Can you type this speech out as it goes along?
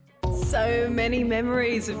So many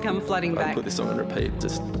memories have come flooding back. I put this song on repeat,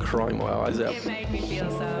 just crying my eyes out. It made me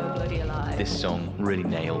feel so bloody alive. This song really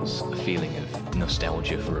nails the feeling of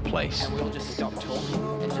nostalgia for a place. And we all just stopped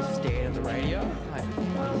talking and just stared at the radio.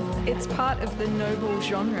 It's part of the noble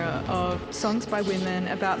genre of songs by women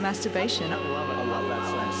about masturbation. I love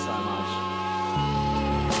that song so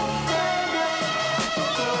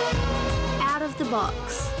much. Out of the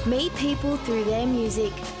Box. Meet people through their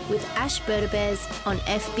music with Ash Bertebez on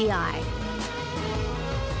FBI.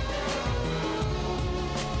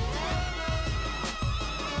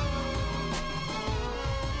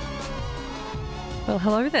 Well,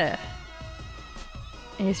 hello there.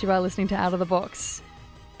 Yes, you are listening to Out of the Box.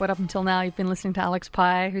 But up until now, you've been listening to Alex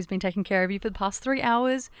Pye, who's been taking care of you for the past 3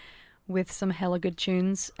 hours with some hella good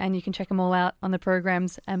tunes. And you can check them all out on the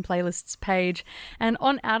programs and playlists page. And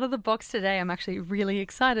on Out of the Box today, I'm actually really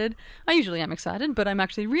excited. I usually am excited, but I'm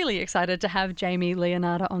actually really excited to have Jaimie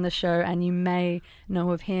Leonarder on the show. And you may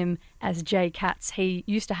know of him as Jay Katz. He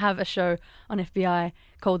used to have a show on FBI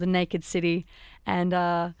called The Naked City.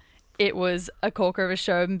 And it was a corker of a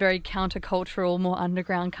show, very countercultural, more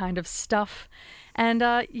underground kind of stuff. And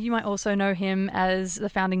you might also know him as the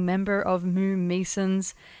founding member of Moo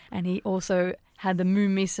Measons, and he also had the Moo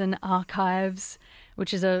Meason Archives,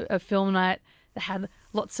 which is a film night that had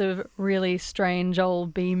lots of really strange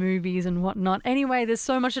old B movies and whatnot. Anyway, there's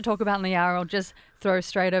so much to talk about in the hour. I'll just throw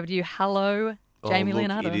straight over to you. Hello, Jaimie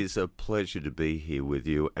Leonarder. It is a pleasure to be here with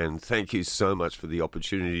you, and thank you so much for the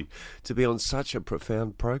opportunity to be on such a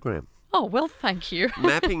profound program. Oh, well, thank you.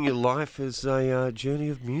 Mapping your life as a journey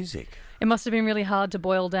of music. It must have been really hard to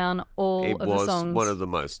boil down all of the songs. It was one of the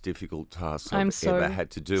most difficult tasks I'm I've ever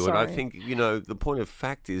had to do. Sorry. And I think, the point of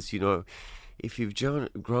fact is, if you've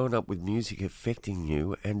grown up with music affecting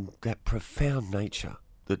you and that profound nature,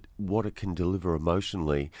 that what it can deliver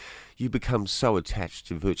emotionally, you become so attached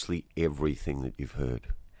to virtually everything that you've heard.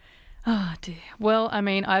 Oh, dear. Well, I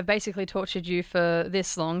mean, I've basically tortured you for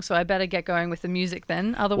this long, so I better get going with the music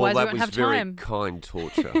then. Otherwise, we won't have time. That was very kind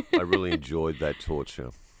torture. I really enjoyed that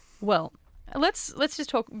torture. Well, let's just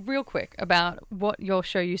talk real quick about what your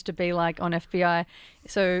show used to be like on FBI.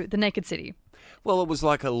 So, The Naked City. Well, it was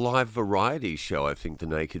like a live variety show, I think, The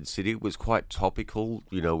Naked City. It was quite topical.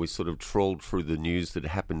 We sort of trawled through the news that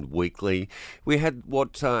happened weekly. We had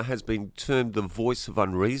what has been termed the voice of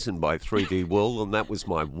unreason by 3D World, and that was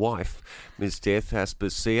my wife, Miss Death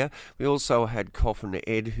Aspasia. We also had Coffin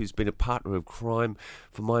Ed, who's been a partner of crime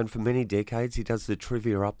for mine for many decades. He does the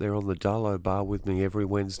trivia up there on the Dullo bar with me every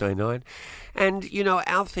Wednesday night. And,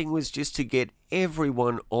 our thing was just to get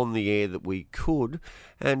everyone on the air that we could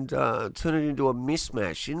and turn it into a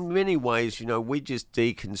mismatch. In many ways, we just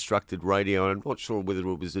deconstructed radio, and I'm not sure whether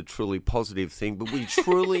it was a truly positive thing, but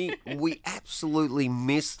we absolutely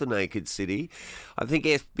missed The Naked City. I think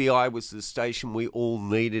FBI was the station we all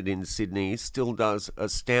needed in Sydney. It still does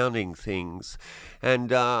astounding things. And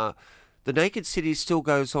The Naked City still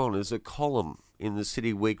goes on as a column in the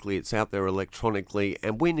City Weekly. It's out there electronically,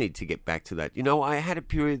 and we need to get back to that. I had a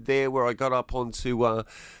period there where I got up onto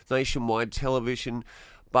nationwide television,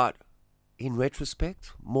 but in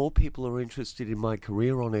retrospect, more people are interested in my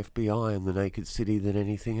career on FBI and The Naked City than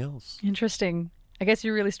anything else. Interesting. I guess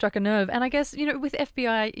you really struck a nerve. And I guess, with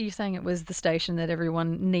FBI, you're saying it was the station that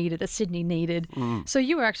everyone needed, that Sydney needed. So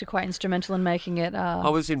you were actually quite instrumental in making it I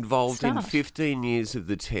was involved in start. 15 years of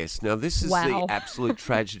the test. Now, this is the absolute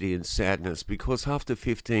tragedy and sadness, because after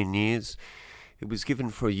 15 years, it was given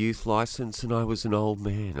for a youth licence, and I was an old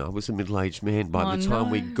man. I was a middle-aged man by the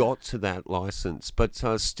time we got to that licence. But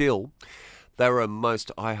still, they were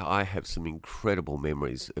I have some incredible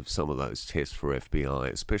memories of some of those tests for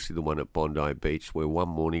FBI, especially the one at Bondi Beach, where one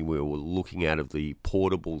morning we were looking out of the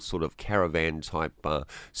portable sort of caravan-type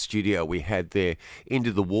studio we had there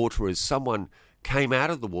into the water as someone came out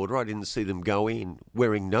of the water. I didn't see them go in,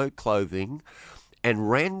 wearing no clothing, and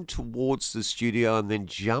ran towards the studio and then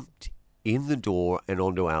jumped in the door and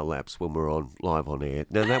onto our laps when we're live on air.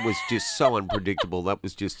 Now, that was just so unpredictable. That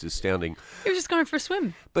was just astounding. You were just going for a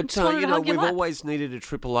swim. But, we've always needed a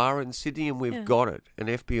Triple R in Sydney, and we've got it. And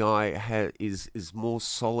FBI is more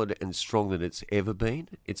solid and strong than it's ever been.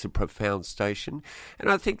 It's a profound station.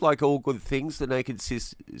 And I think, like all good things, The Naked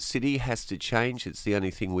City has to change. It's the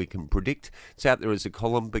only thing we can predict. It's out there as a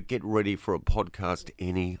column, but get ready for a podcast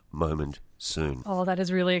any moment soon. Oh, that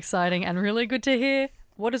is really exciting and really good to hear.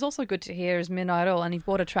 What is also good to hear is Midnight Oil, and you've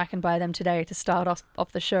bought a track and buy them today to start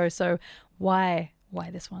off the show. So why Why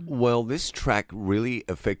this one? Well, this track really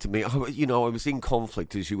affected me. I was in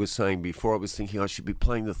conflict, as you were saying before. I was thinking I should be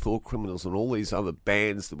playing the Thought Criminals and all these other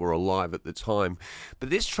bands that were alive at the time. But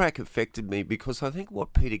this track affected me because I think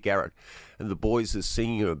what Peter Garrett and the boys are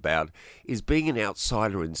singing about is being an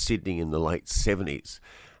outsider in Sydney in the late 70s.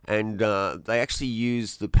 And they actually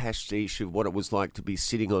used the pastiche of what it was like to be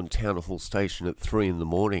sitting on Town Hall Station at 3 in the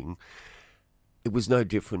morning. It was no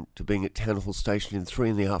different to being at Town Hall Station in 3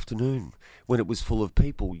 in the afternoon. When it was full of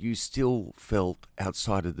people, you still felt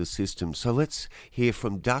outside of the system. So let's hear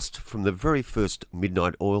from Dust from the very first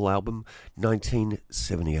Midnight Oil album,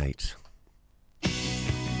 1978.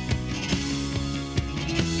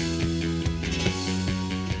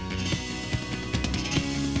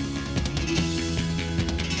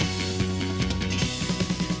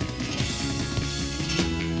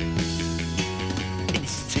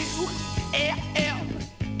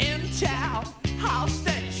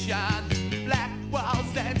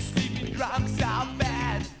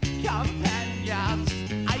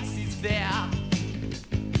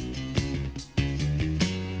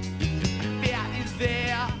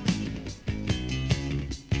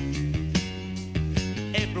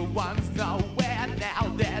 Everyone's nowhere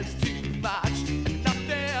now, there's too much.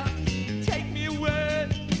 Nothing, take me away.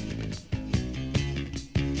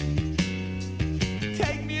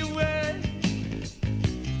 Take me away.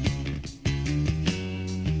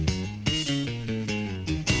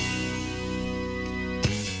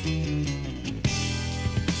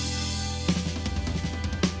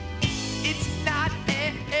 It's not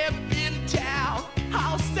in town,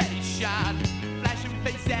 Hall Station. Flashing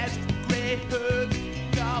faces, grey hoods.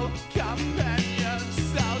 No companion,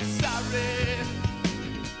 so sorry.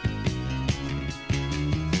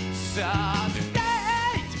 So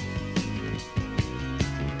state.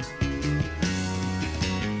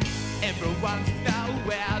 Everyone's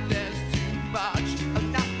nowhere, there's too much of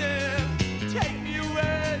nothing. Take me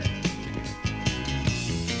away.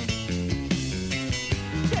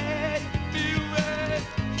 Take me away.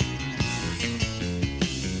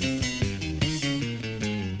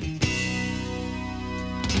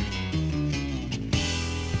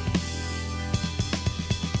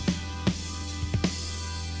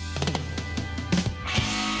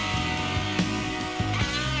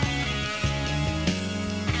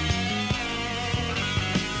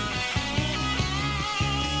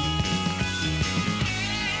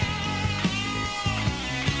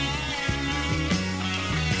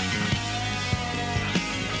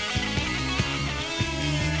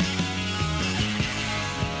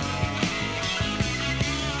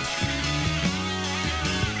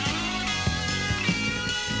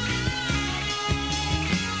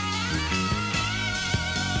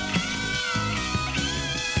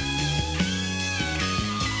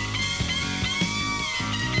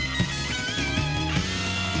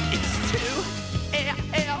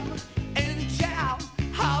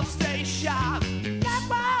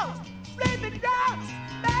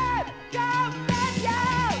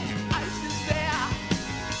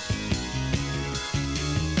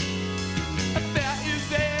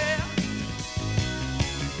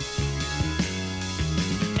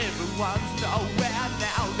 Everyone's nowhere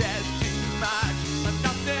now, there's too much of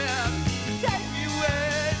nothing. Take me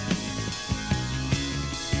away.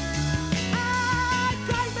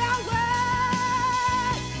 Take me away.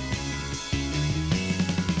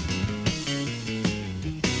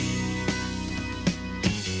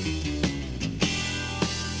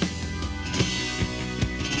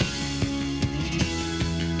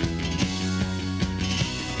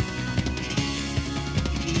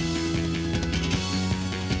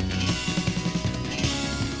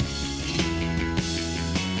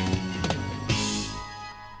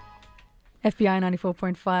 FBI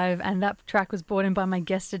 94.5, and that track was brought in by my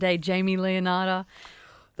guest today, Jaimie Leonarder.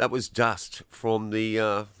 That was Dust from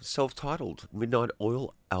the self-titled Midnight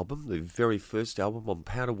Oil album, the very first album on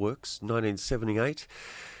Powderworks, 1978.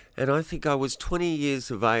 And I think I was 20 years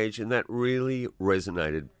of age, and that really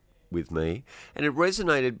resonated with me. And it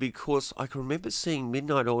resonated because I can remember seeing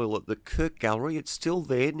Midnight Oil at the Kirk Gallery. It's still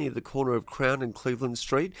there near the corner of Crown and Cleveland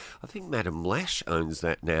Street. I think Madame Lash owns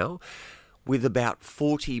that now. With about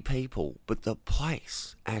 40 people. But the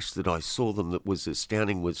place, Ash, that I saw them that was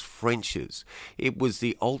astounding was French's. It was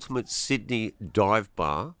the ultimate Sydney dive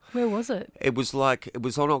bar. Where was it? It was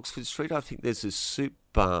on Oxford Street. I think there's a soup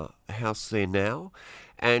bar house there now.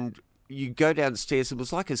 And you go downstairs, it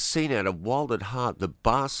was like a scene out of Wild at Heart, the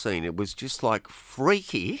bar scene. It was just like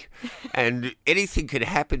freaky and anything could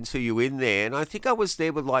happen to you in there. And I think I was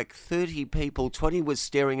there with like 30 people. 20 was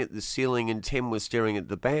staring at the ceiling and 10 were staring at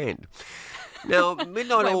the band. Now,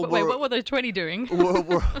 Midnight Oil Wait, were... what were the 20 doing?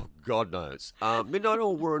 God knows. Midnight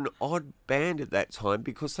Oil were an odd band at that time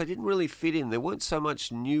because they didn't really fit in. There weren't so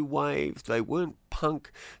much new wave. They weren't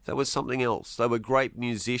punk. They were something else. They were great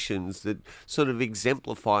musicians that sort of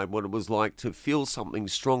exemplified what it was like to feel something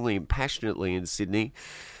strongly and passionately in Sydney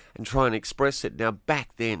and try and express it. Now,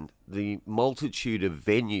 back then, the multitude of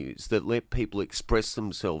venues that let people express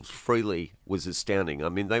themselves freely was astounding. I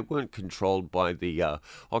mean, they weren't controlled by the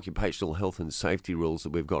occupational health and safety rules that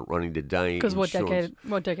we've got running today. Because what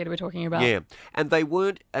decade are we talking about? Yeah, and they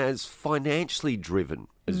weren't as financially driven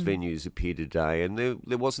as venues appear today, and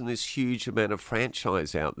there wasn't this huge amount of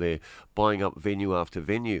franchise out there buying up venue after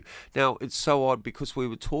venue. Now, it's so odd because we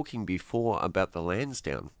were talking before about the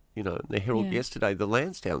Lansdowne. You know, the Herald yesterday, the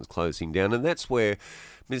Lansdowne's closing down, and that's where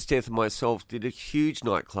Miss Death and myself did a huge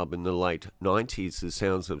nightclub in the late 90s, the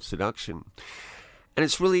Sounds of Seduction. And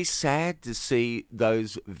it's really sad to see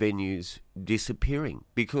those venues disappearing,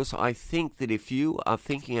 because I think that if you are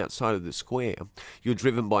thinking outside of the square, you're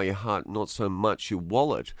driven by your heart, not so much your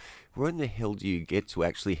wallet. Where in the hell do you get to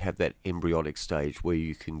actually have that embryonic stage where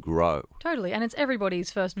you can grow? Totally, and it's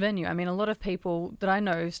everybody's first venue. I mean, a lot of people that I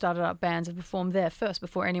know started up bands and performed there first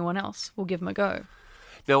before anyone else will give them a go.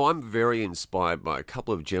 Now, I'm very inspired by a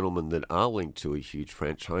couple of gentlemen that are linked to a huge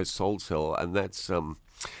franchise, Soul Cell, and that's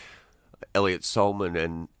Elliot Solman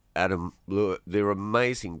and Adam Lewis. They're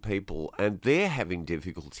amazing people, and they're having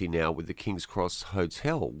difficulty now with the King's Cross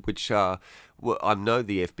Hotel, which I know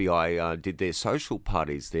the FBI did their social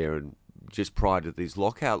parties there, and just prior to these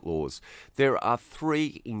lockout laws, there are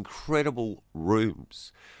 3 incredible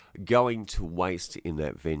rooms going to waste in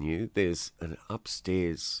that venue. There's an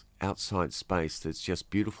upstairs outside space that's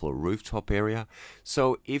just beautiful, a rooftop area.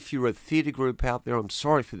 So if you're a theatre group out there, I'm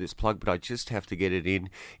sorry for this plug, but I just have to get it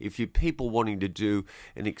in. If you're people wanting to do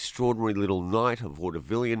an extraordinary little night, a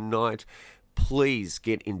vaudevillian night, please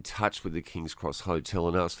get in touch with the King's Cross Hotel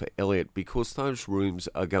and ask for Elliot, because those rooms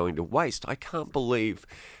are going to waste. I can't believe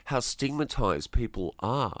how stigmatised people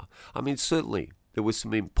are. I mean, certainly there were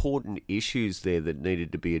some important issues there that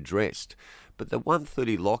needed to be addressed, but the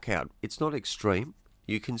 1:30 lockout, it's not extreme.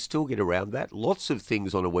 You can still get around that. Lots of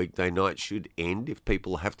things on a weekday night should end if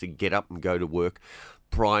people have to get up and go to work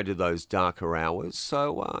prior to those darker hours.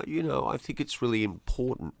 So, I think it's really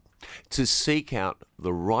important to seek out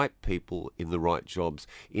the right people in the right jobs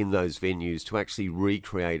in those venues to actually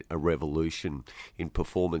recreate a revolution in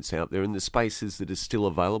performance out there in the spaces that are still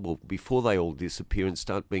available before they all disappear and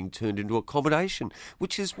start being turned into accommodation,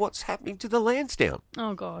 which is what's happening to the Lansdowne.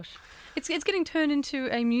 Oh, gosh. It's getting turned into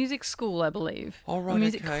a music school, I believe. Oh, right, a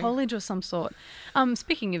music okay. college or some sort.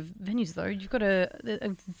 Speaking of venues, though, you've got a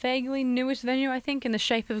vaguely newish venue, I think, in the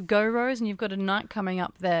shape of Go Rose, and you've got a night coming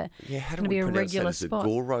up there. Yeah, how do Gonna we be a pronounce regular that? Is it spot.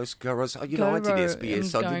 Go Rose? I did Goro,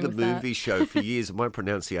 SBS. I'm I did the going with that. movie show for years, and my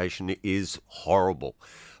pronunciation is horrible.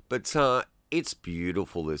 But it's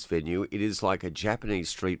beautiful, this venue. It is like a Japanese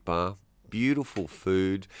street bar. Beautiful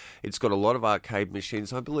food. It's got a lot of arcade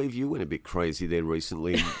machines. I believe you went a bit crazy there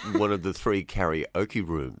recently in one of the 3 karaoke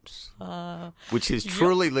rooms, which is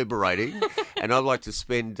truly liberating. And I'd like to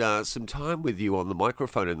spend some time with you on the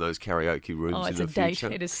microphone in those karaoke rooms Oh, it's in a the date.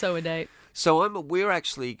 future. It is so a date. So we're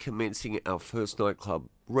actually commencing our first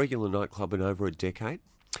regular nightclub in over a decade.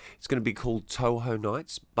 It's going to be called Toho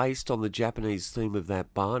Nights, based on the Japanese theme of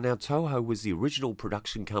that bar. Now, Toho was the original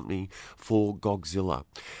production company for Godzilla.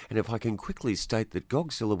 And if I can quickly state that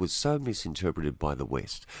Godzilla was so misinterpreted by the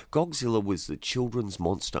West. Godzilla was the children's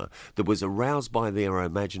monster that was aroused by their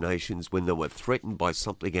imaginations when they were threatened by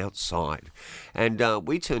something outside. And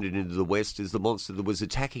we turned it into the West as the monster that was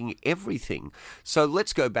attacking everything. So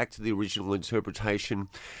let's go back to the original interpretation.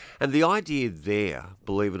 And the idea there,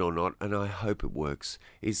 believe it or not, and I hope it works,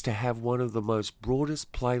 is to have one of the most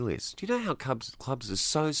broadest playlists. Do you know how clubs are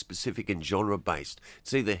so specific and genre-based?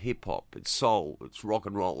 It's either hip-hop, it's soul, it's rock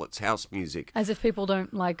and roll, it's house music. As if people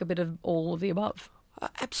don't like a bit of all of the above.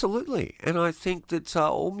 Absolutely. And I think that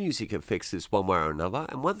all music affects this one way or another.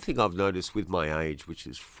 And one thing I've noticed with my age, which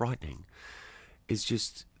is frightening, is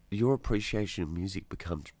just your appreciation of music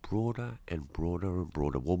becomes broader and broader and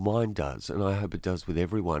broader. Well, mine does, and I hope it does with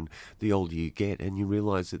everyone the older you get, and you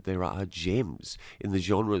realise that there are gems in the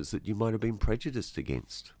genres that you might have been prejudiced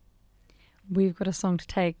against. We've got a song to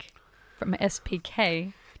take from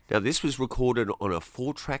SPK. Now, this was recorded on a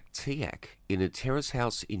 4-track TIAC in a terrace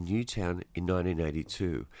house in Newtown in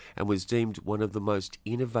 1982 and was deemed one of the most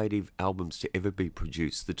innovative albums to ever be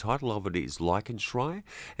produced. The title of it is Lycanschrei,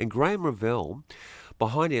 and Graham Revell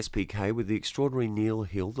behind SPK with the extraordinary Neil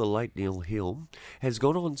Hill, the late Neil Hill, has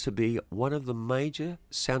gone on to be one of the major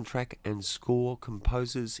soundtrack and score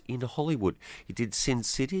composers in Hollywood. He did Sin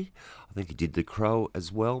City, I think he did The Crow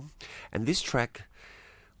as well. And this track,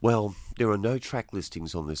 well, there are no track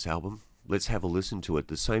listings on this album. Let's have a listen to it. At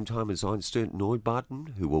the same time as Einstein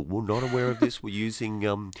Neubauten, who were not aware of this, were using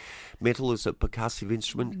metal as a percussive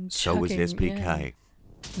instrument. So was SPK. Yeah.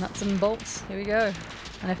 Nuts and bolts. Here we go.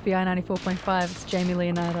 On FBI 94.5, it's Jaimie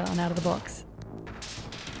Leonarder on Out of the Box.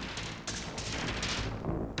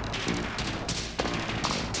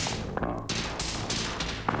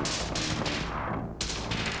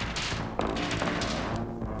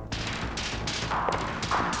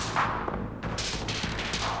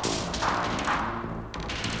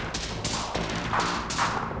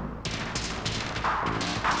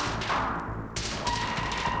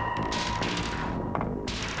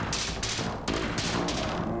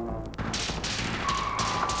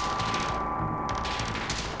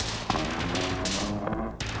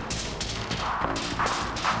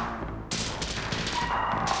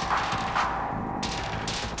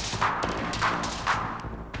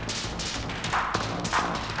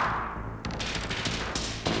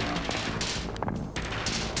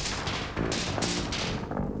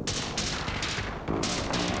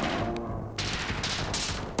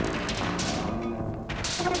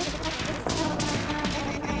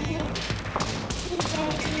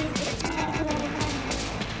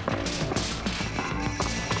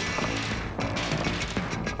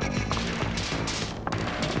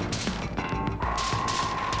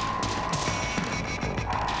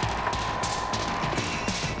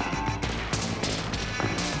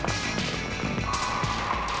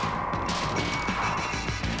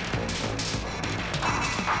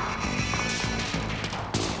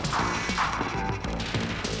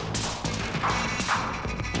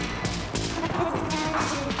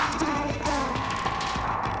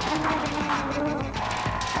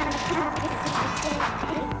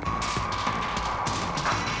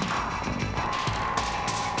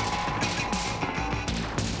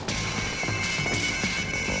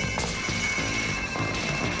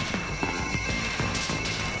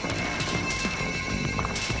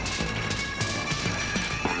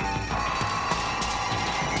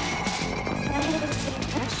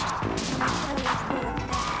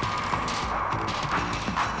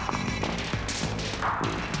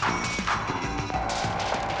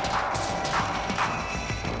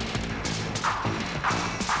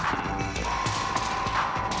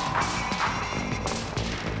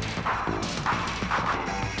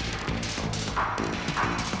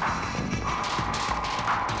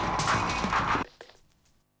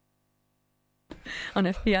 On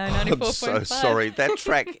FBI 94.5. I'm so sorry. That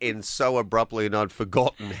track ends so abruptly and I'd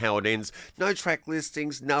forgotten how it ends. No track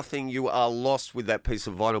listings, nothing. You are lost with that piece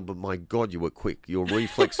of vinyl, but my God, you were quick. Your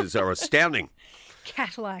reflexes are astounding.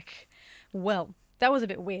 Cat-like. Well, that was a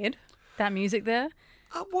bit weird, that music there.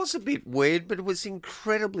 It was a bit weird, but it was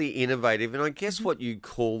incredibly innovative, and I guess what you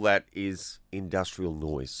call that is industrial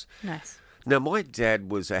noise. Nice. Now, my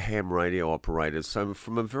dad was a ham radio operator, so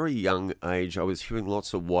from a very young age, I was hearing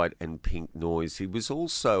lots of white and pink noise. He was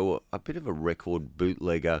also a bit of a record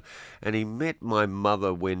bootlegger, and he met my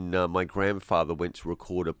mother when my grandfather went to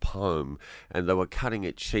record a poem, and they were cutting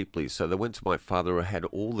it cheaply. So they went to my father, who had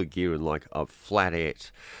all the gear in like a flatette,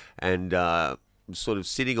 and sort of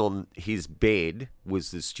sitting on his bed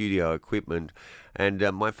was the studio equipment, and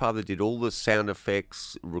my father did all the sound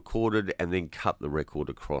effects, recorded, and then cut the record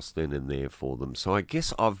across then and there for them. So I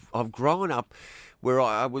guess I've grown up where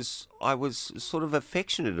I was sort of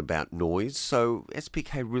affectionate about noise, so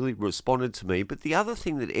SPK really responded to me. But the other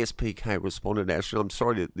thing that SPK responded, Ash, and I'm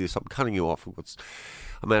sorry to this, I'm cutting you off,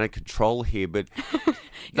 I'm out of control here, but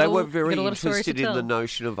they were very interested in the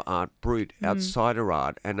notion of art brut, outsider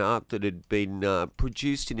art, and art that had been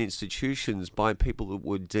produced in institutions by people that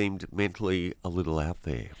were deemed mentally a little out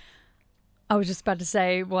there. I was just about to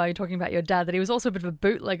say, while you're talking about your dad, that he was also a bit of a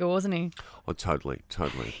bootlegger, wasn't he? Oh, totally.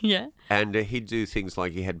 Yeah. And he'd do things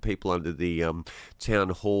like he had people under the town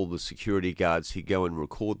hall, the security guards. He'd go and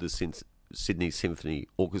record the Sydney Symphony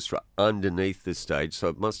Orchestra underneath the stage, so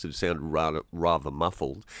it must have sounded rather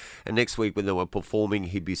muffled. And next week when they were performing,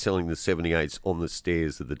 he'd be selling the 78s on the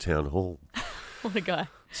stairs of the town hall. What a guy.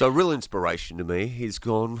 So a real inspiration to me. He's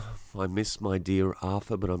gone. I miss my dear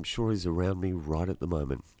Arthur, but I'm sure he's around me right at the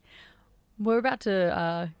moment. We're about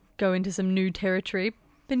to go into some new territory.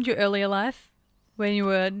 In your earlier life, when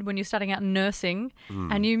you're starting out nursing,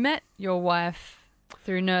 and you met your wife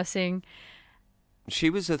through nursing, She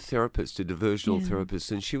was a therapist, a diversional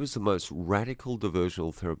therapist, and she was the most radical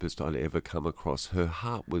diversional therapist I'd ever come across. Her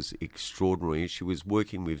heart was extraordinary. She was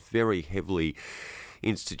working with very heavily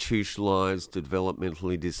institutionalised,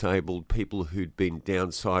 developmentally disabled people who'd been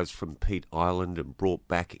downsized from Pete Island and brought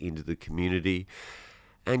back into the community.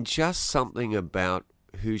 And just something about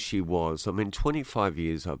who she was. I mean, 25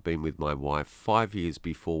 years I've been with my wife, 5 years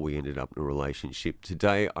before we ended up in a relationship.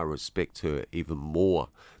 Today I respect her even more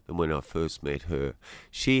than when I first met her.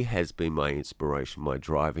 She has been my inspiration, my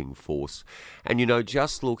driving force. And, you know,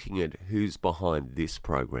 just looking at who's behind this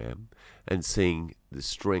program and seeing the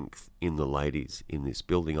strength in the ladies in this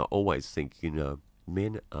building, I always think, you know,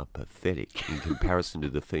 men are pathetic in comparison to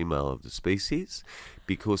the female of the species,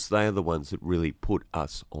 because they are the ones that really put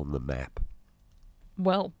us on the map.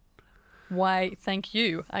 Well, why, thank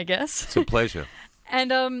you, I guess. It's a pleasure.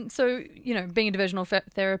 And so, you know, being a diversional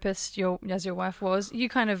therapist, as your wife was, you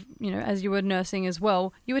kind of, you know, as you were nursing as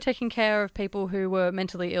well, you were taking care of people who were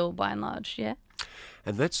mentally ill by and large, yeah?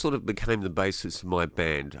 And that sort of became the basis of my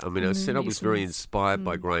band. I mean, I said I was very inspired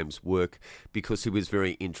by Graham's work because he was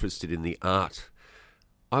very interested in the art.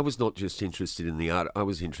 I was not just interested in the art, I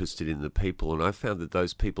was interested in the people, and I found that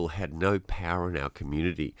those people had no power in our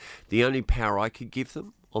community. The only power I could give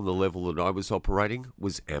them on the level that I was operating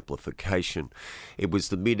was amplification. It was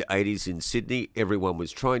the mid-'80s in Sydney, everyone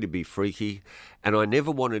was trying to be freaky, and I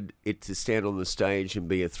never wanted it to stand on the stage and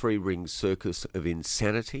be a three-ring circus of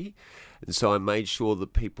insanity. And so I made sure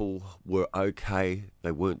that people were okay,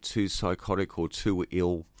 they weren't too psychotic or too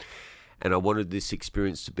ill, and I wanted this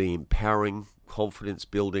experience to be empowering, confidence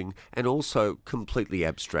building, and also completely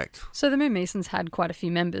abstract. So the Moon Masons had quite a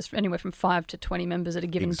few members, anywhere from 5 to 20 members at a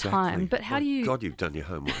given time. But how do you... God, you've done your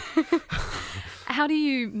homework. How do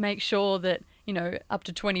you make sure that, you know, up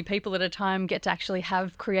to 20 people at a time get to actually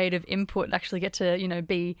have creative input, actually get to, you know,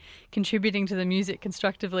 be contributing to the music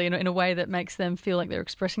constructively in a way that makes them feel like they're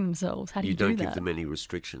expressing themselves? How do you do that? You don't give them any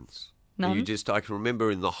restrictions. None? I can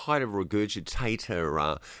remember in the height of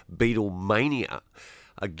Regurgitator Beatlemania,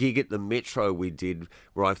 a gig at the Metro we did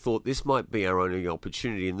where I thought this might be our only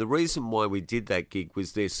opportunity. And the reason why we did that gig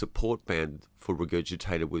was their support band for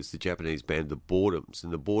Regurgitator was the Japanese band The Boredoms,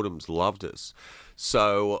 and The Boredoms loved us.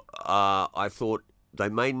 So I thought, they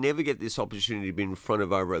may never get this opportunity to be in front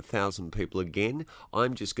of over 1,000 people again.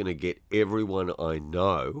 I'm just going to get everyone I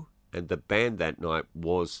know. And the band that night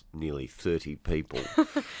was nearly 30 people.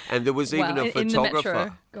 And there was even a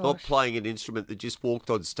photographer not playing an instrument that just walked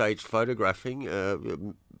on stage photographing a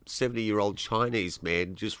 70-year-old Chinese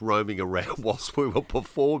man just roaming around whilst we were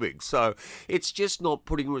performing. So it's just not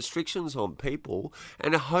putting restrictions on people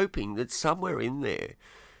and hoping that somewhere in there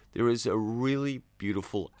is a really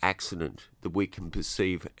beautiful accident that we can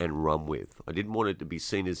perceive and run with. I didn't want it to be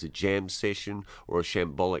seen as a jam session or a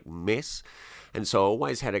shambolic mess. And so I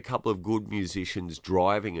always had a couple of good musicians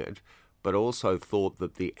driving it, but also thought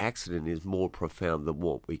that the accident is more profound than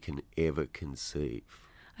what we can ever conceive.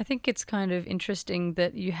 I think it's kind of interesting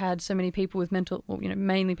that you had so many people with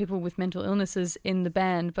mainly people with mental illnesses in the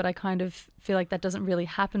band, but I kind of feel like that doesn't really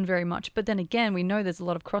happen very much. But then again, we know there's a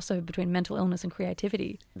lot of crossover between mental illness and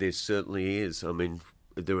creativity. There certainly is. I mean,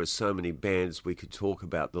 there are so many bands we could talk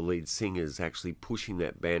about, the lead singers actually pushing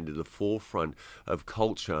that band to the forefront of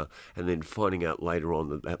culture and then finding out later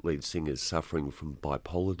on that lead singer is suffering from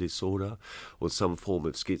bipolar disorder or some form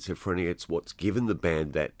of schizophrenia. It's what's given the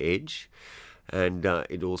band that edge. And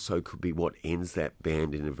it also could be what ends that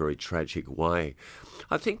band in a very tragic way.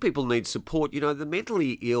 I think people need support. You know, the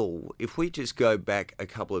mentally ill, if we just go back a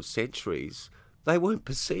couple of centuries, they weren't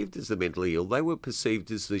perceived as the mentally ill. They were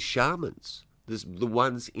perceived as the shamans, the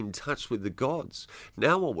ones in touch with the gods.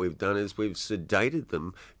 Now what we've done is we've sedated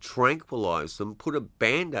them, tranquilized them, put a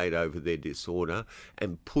Band-Aid over their disorder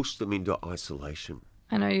and pushed them into isolation.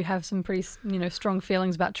 I know you have some pretty, strong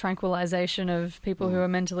feelings about tranquilization of people who are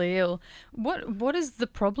mentally ill. What is the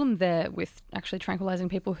problem there with actually tranquilizing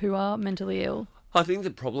people who are mentally ill? I think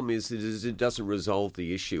the problem is that it doesn't resolve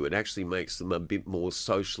the issue. It actually makes them a bit more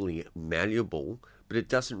socially malleable, but it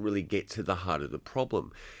doesn't really get to the heart of the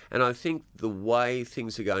problem. And I think the way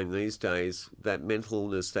things are going these days, that mental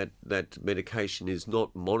illness, that medication is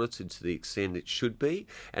not monitored to the extent it should be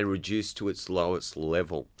and reduced to its lowest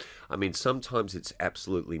level. I mean, sometimes it's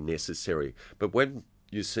absolutely necessary, but when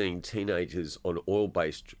you're seeing teenagers on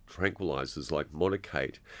oil-based tranquilizers like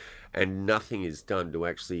Monicate and nothing is done to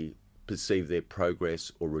actually perceive their progress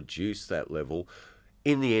or reduce that level,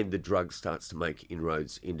 in the end the drug starts to make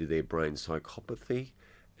inroads into their brain psychopathy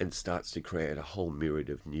and starts to create a whole myriad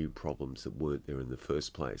of new problems that weren't there in the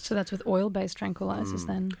first place. So that's with oil-based tranquilizers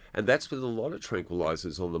then? And that's with a lot of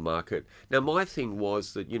tranquilizers on the market. Now, my thing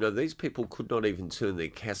was that, these people could not even turn their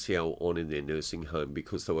Casio on in their nursing home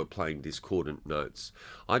because they were playing discordant notes.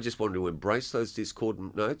 I just wanted to embrace those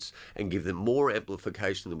discordant notes and give them more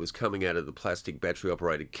amplification than was coming out of the plastic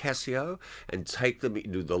battery-operated Casio and take them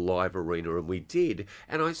into the live arena, and we did.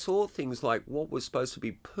 And I saw things like what was supposed to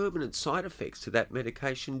be permanent side effects to that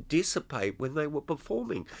medication dissipate when they were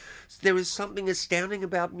performing. There is something astounding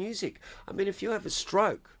about music. I mean, if you have a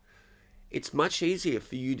stroke, it's much easier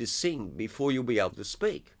for you to sing before you'll be able to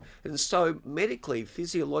speak. And so medically,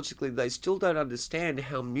 physiologically, they still don't understand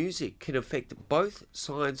how music can affect both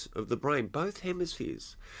sides of the brain, both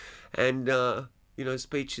hemispheres. And,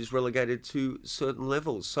 speech is relegated to certain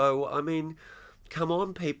levels. So, I mean, come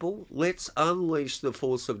on, people, let's unleash the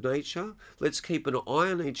force of nature. Let's keep an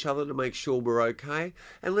eye on each other to make sure we're okay.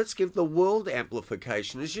 And let's give the world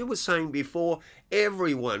amplification. As you were saying before,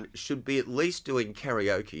 everyone should be at least doing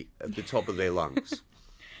karaoke at the top of their lungs.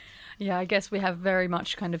 Yeah, I guess we have very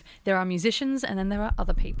much there are musicians and then there are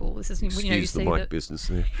other people. This is, Excuse the mic business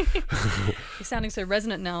there. You're sounding so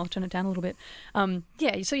resonant now. I'll turn it down a little bit.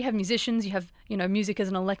 So you have musicians, you have, music as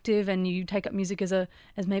an elective, and you take up music as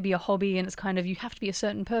maybe a hobby, and it's you have to be a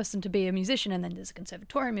certain person to be a musician, and then there's a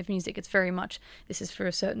conservatorium of music. It's very much, this is for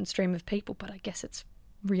a certain stream of people, but I guess it's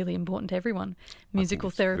really important to everyone. Musical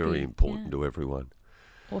therapy. Very important to everyone.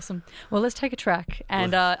 Awesome. Well, let's take a track.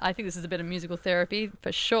 And I think this is a bit of musical therapy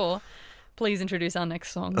for sure. Please introduce our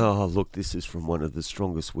next song. Oh, look, this is from one of the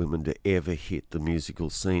strongest women to ever hit the musical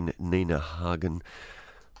scene, Nina Hagen.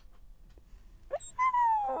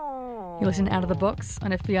 You listen to Out of the Box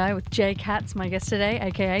on FBI with Jay Katz, my guest today,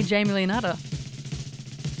 a.k.a. Jaimie Leonarder.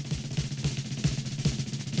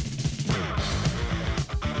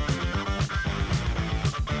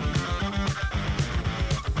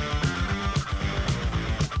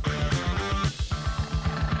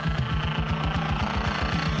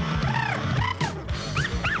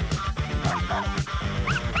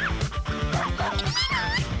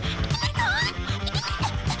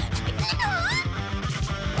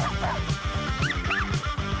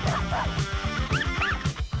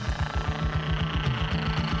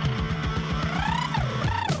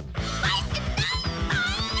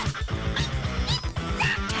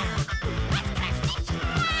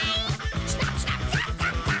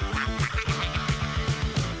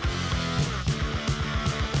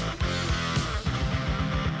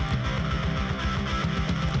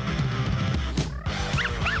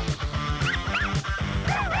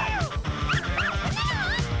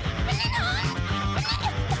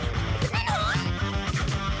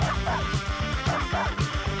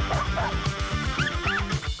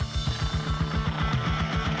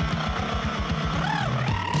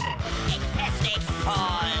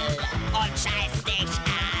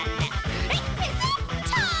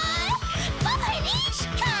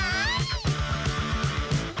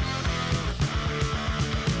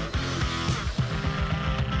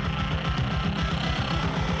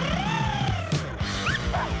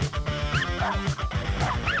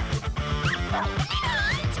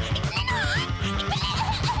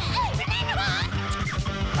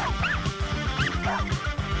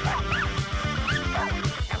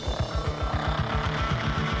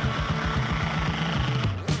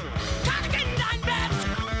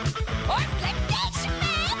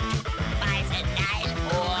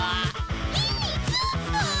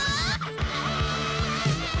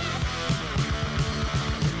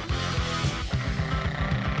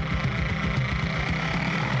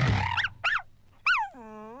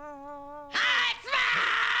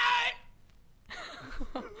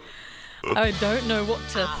 I don't know what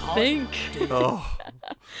to think. Oh.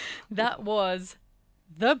 That was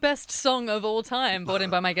the best song of all time, brought in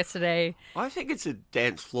by my guest today. I think it's a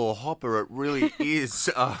dance floor hopper. It really is.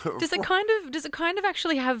 Does it kind of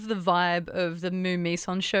actually have the vibe of the Moo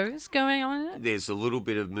Meson shows going on in it? There's a little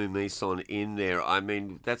bit of Moo Meson in there. I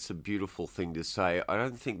mean, that's a beautiful thing to say. I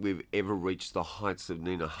don't think we've ever reached the heights of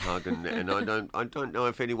Nina Hagen, and I don't know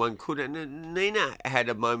if anyone could. And Nina had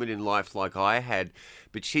a moment in life like I had,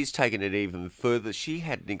 but she's taken it even further. She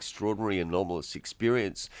had an extraordinary anomalous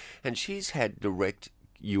experience, and she's had direct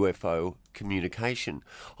UFO communication.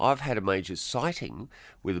 I've had a major sighting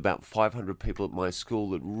with about 500 people at my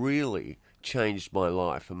school that really changed my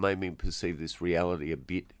life and made me perceive this reality a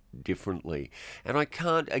bit differently. And I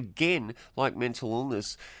can't, again, like mental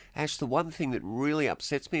illness, Ash, the one thing that really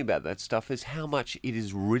upsets me about that stuff is how much it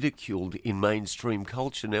is ridiculed in mainstream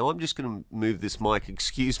culture. Now, I'm just going to move this mic,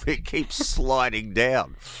 excuse me, it keeps sliding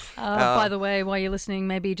down. By the way, while you're listening,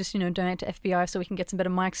 maybe just, donate to FBI so we can get some better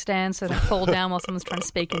mic stands so they don't fall down while someone's trying to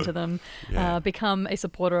speak into them. Yeah. Become a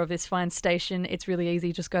supporter of this fine station. It's really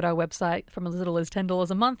easy. Just go to our website. From as little as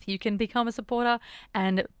 $10 a month, you can become a supporter,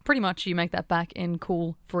 and pretty much you make that back in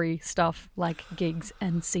cool, free stuff like gigs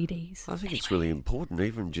and CDs. I think it's really important,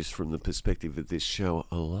 even just from the perspective of this show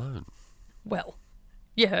alone. Well,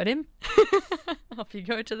 you heard him. Off you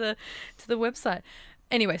go to the website.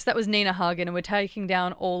 Anyway, so that was Nina Hagen, and we're taking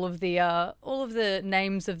down all of the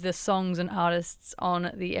names of the songs and artists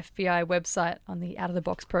on the FBI website on the Out of the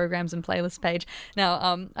Box programs and playlist page.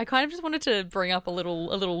 Now, I kind of just wanted to bring up a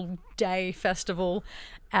little day festival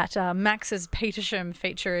at Max's Petersham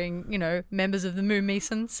featuring members of the Moo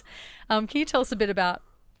Masons. Can you tell us a bit about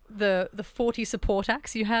the 40 support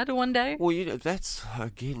acts you had one day? Well, that's,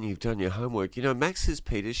 again, you've done your homework. Max's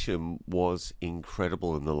Petersham was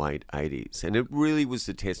incredible in the late 80s, and it really was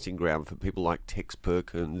the testing ground for people like Tex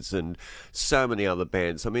Perkins and so many other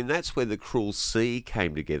bands. I mean, that's where the Cruel Sea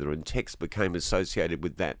came together, and Tex became associated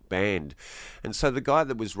with that band. And so the guy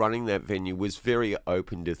that was running that venue was very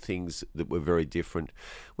open to things that were very different.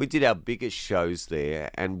 We did our biggest shows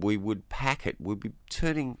there, and we would pack it. We'd be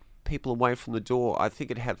turning people away from the door. I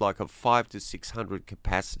think it had like a 500 to 600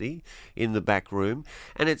 capacity in the back room,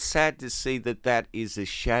 and it's sad to see that is a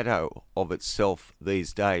shadow of itself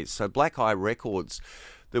these days. So Black Eye Records,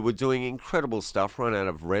 that were doing incredible stuff, run out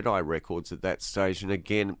of Red Eye Records at that stage, and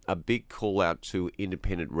again a big call out to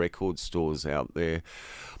independent record stores out there,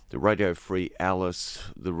 the Radio Free Alice,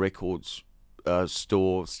 the Records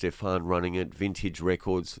store, Stefan running it, Vintage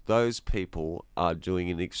Records. Those people are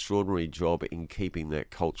doing an extraordinary job in keeping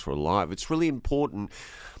that culture alive. It's really important.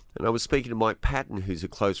 And I was speaking to Mike Patton, who's a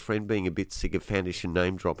close friend, being a bit sycophantish and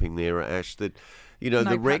name dropping there, Ash, that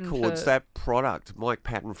the records, that product, Mike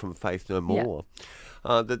Patton from Faith No More,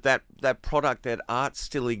 that product, that art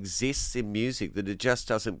still exists in music, that it just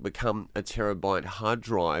doesn't become a terabyte hard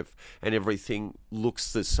drive and everything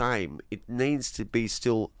looks the same. It needs to be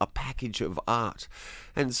still a package of art.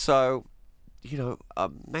 And so,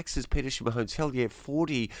 Max's Petersham Hotel,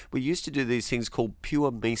 40, we used to do these things called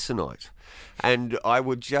Pure Masonite. And I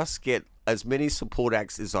would just get as many support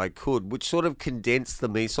acts as I could, which sort of condensed the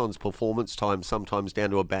Masons' performance time sometimes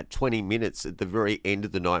down to about 20 minutes at the very end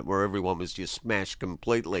of the night, where everyone was just smashed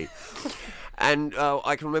completely. And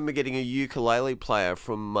I can remember getting a ukulele player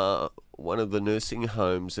from one of the nursing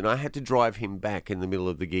homes, and I had to drive him back in the middle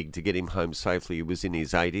of the gig to get him home safely. He was in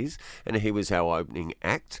his 80s, and he was our opening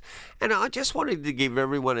act. And I just wanted to give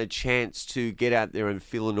everyone a chance to get out there and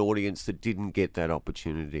feel an audience that didn't get that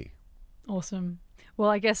opportunity. Awesome. Well,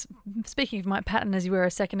 I guess, speaking of Mike Patton, as you were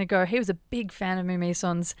a second ago, he was a big fan of Moo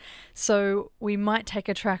Masons, so we might take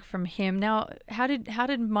a track from him. Now, how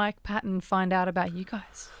did Mike Patton find out about you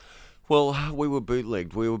guys? Well, we were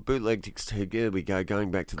bootlegged. Here we go, going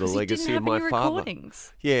back to the legacy of my father.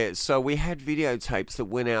 Recordings. Yeah, so we had videotapes that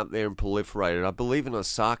went out there and proliferated. I believe in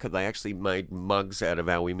Osaka they actually made mugs out of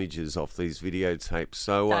our images off these videotapes.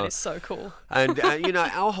 So that is so cool. And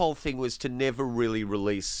our whole thing was to never really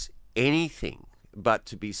release anything but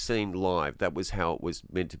to be seen live. That was how it was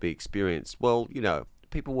meant to be experienced. Well,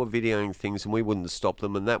 people were videoing things and we wouldn't stop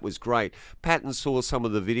them, and that was great. Patton saw some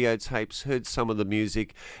of the videotapes, heard some of the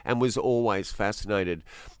music, and was always fascinated.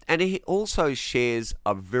 And he also shares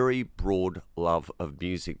a very broad love of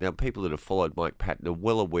music. Now, people that have followed Mike Patton are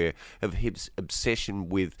well aware of his obsession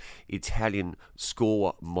with Italian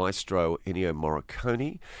score maestro Ennio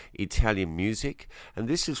Morricone, Italian music. And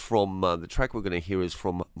this is from, the track we're going to hear is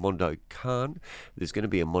from Mondo Can. There's going to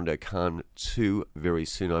be a Mondo Can 2 very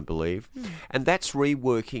soon, I believe. And that's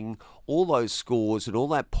reworking all those scores and all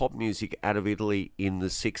that pop music out of Italy in the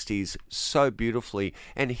 60s so beautifully.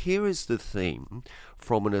 And here is the theme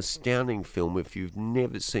from an astounding film. If you've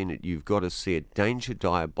never seen it, you've got to see it. Danger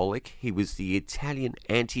Diabolic. He was the Italian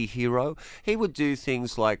anti-hero. He would do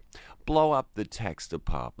things like blow up the tax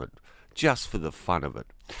department just for the fun of it.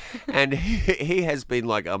 And he has been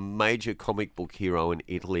like a major comic book hero in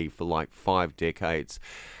Italy for like 5 decades.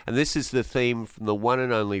 And this is the theme from the one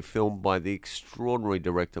and only film by the extraordinary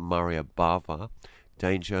director Mario Bava,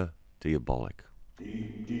 Danger Diabolic.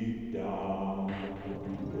 Deep, deep down.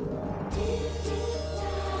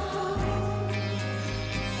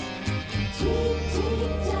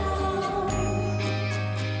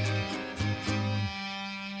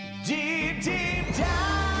 Deep, deep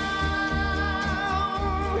down.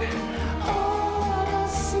 Ora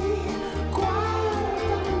sì,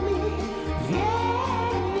 guardami,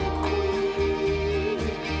 vieni qui.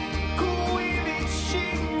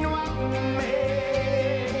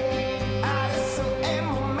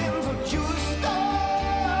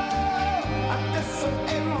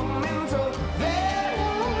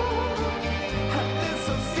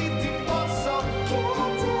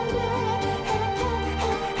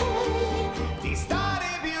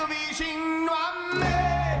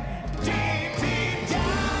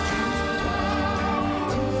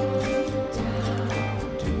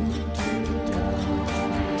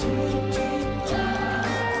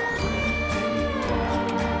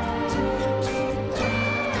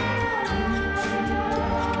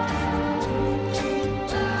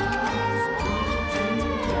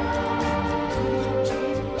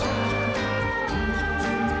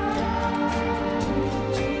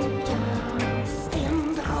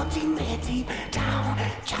 deep down,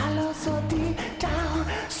 già lo so deep down,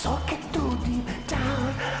 so che tu deep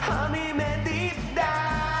down, ami me deep down.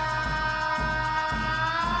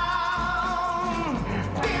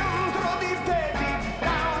 Dentro di te deep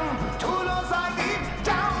down, tu lo sai deep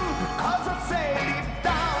down, cosa sei deep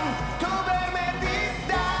down, tu vedi me deep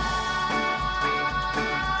down.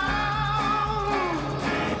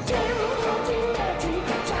 Dentro di me deep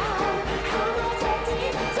down, ama te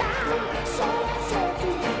deep down, solo se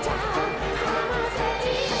deep down, ama te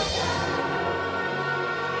deep down.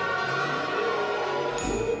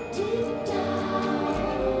 Deep down,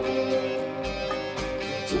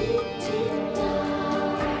 deep down.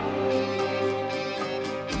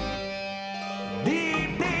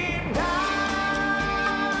 Deep, deep down,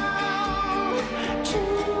 tu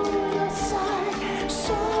lo sai,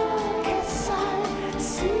 so che sai,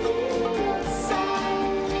 sì lo sai,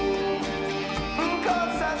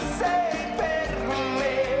 cosa sei per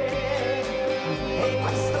me, e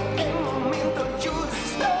questo è il momento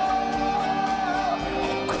giusto,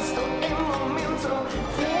 e questo è il momento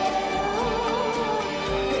vero,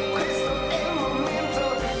 e questo è il momento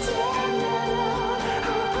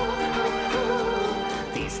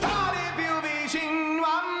di stare più vicino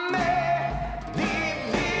a me. Deep,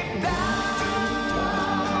 deep down,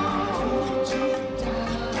 deep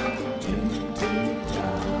down, deep, deep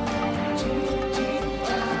down, deep, deep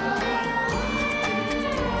down,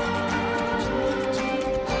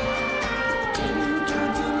 dentro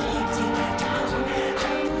di me deep down, amo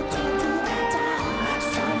te deep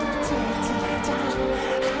down, solo te deep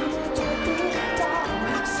down, amo te deep down,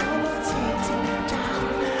 solo te deep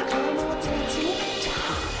down, amo te deep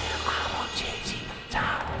down, amo te deep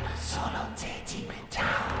down, solo te deep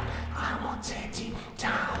down, amo te deep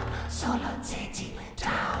down, solo te deep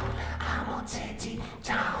down, amo te deep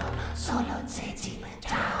down, solo te deep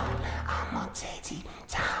down, amo te deep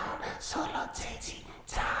down, solo te deep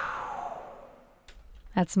down.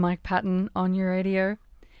 That's Mike Patton on your radio.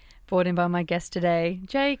 Brought in by my guest today,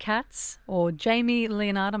 Jay Katz, or Jaimie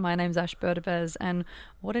Leonarder. My name's Ash Berdabez, and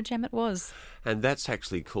what a gem it was. And that's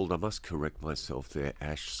actually called, I must correct myself there,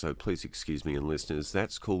 Ash, so please excuse me and listeners,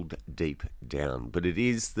 that's called Deep Down. But it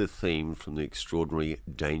is the theme from the extraordinary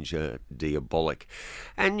Danger Diabolic.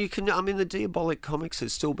 And you can, the Diabolic comics are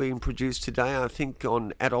still being produced today. I think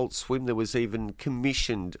on Adult Swim there was even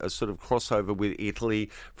commissioned a sort of crossover with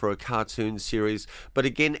Italy for a cartoon series. But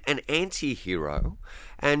again, an anti-hero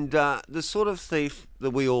and the sort of thief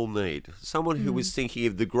that we all need. Someone who is thinking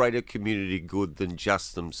of the greater community good than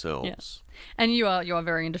just themselves. Yeah. And you are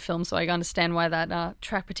very into film, so I understand why that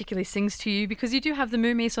track particularly sings to you, because you do have the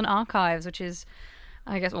Moomies on Archives, which is,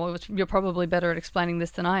 I guess, well, you're probably better at explaining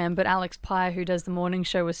this than I am, but Alex Pye, who does the morning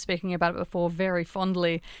show, was speaking about it before very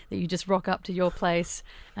fondly, that you just rock up to your place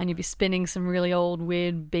and you'd be spinning some really old,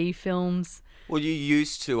 weird B films. Well, you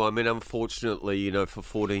used to. Unfortunately, for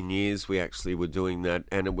 14 years we actually were doing that,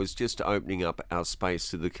 and it was just opening up our space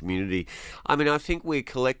to the community. I think we're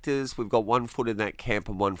collectors. We've got one foot in that camp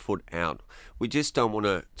and one foot out. We just don't want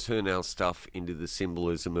to turn our stuff into the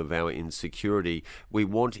symbolism of our insecurity. We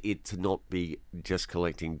want it to not be just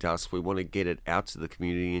collecting dust. We want to get it out to the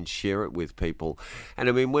community and share it with people.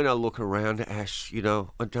 And when I look around, Ash, I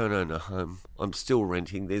don't own a home. I'm still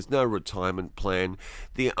renting. There's no retirement plan.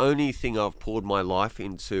 The only thing I've poured my life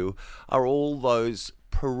into are all those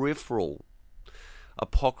peripheral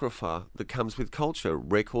apocrypha that comes with culture,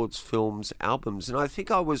 records, films, albums. And I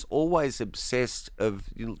think I was always obsessed of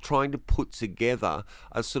trying to put together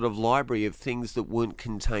a sort of library of things that weren't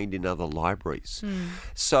contained in other libraries.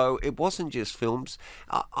 So it wasn't just films.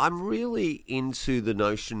 I'm really into the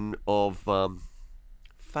notion of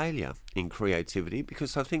failure in creativity,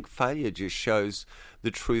 because I think failure just shows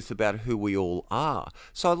the truth about who we all are.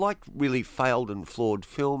 So I like really failed and flawed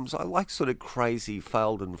films. I like sort of crazy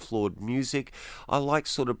failed and flawed music. I like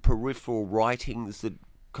sort of peripheral writings that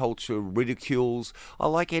culture ridicules. I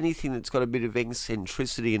like anything that's got a bit of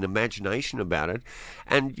eccentricity and imagination about it.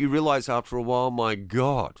 And you realise after a while, my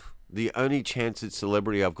God, the only chance at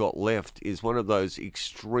celebrity I've got left is one of those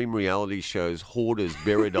extreme reality shows, Hoarders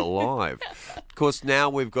Buried Alive. Of course, now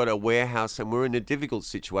we've got a warehouse and we're in a difficult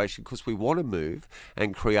situation because we want to move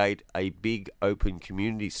and create a big open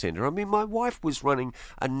community centre. My wife was running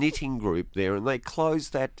a knitting group there and they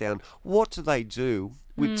closed that down. What do they do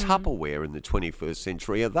with Tupperware in the 21st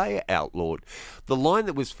century? Are they outlawed? The line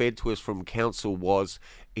that was fed to us from council was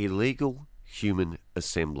illegal human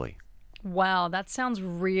assembly. Wow, that sounds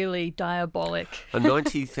really diabolic. A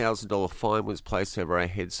 $90,000 fine was placed over our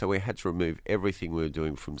heads, so we had to remove everything we were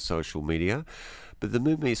doing from social media. But the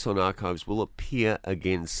Moomies on Archives will appear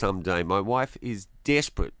again someday. My wife is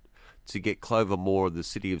desperate to get Clover Moore of the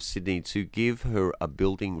City of Sydney to give her a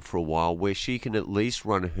building for a while where she can at least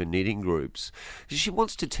run her knitting groups. She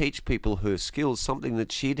wants to teach people her skills, something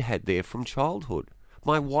that she'd had there from childhood.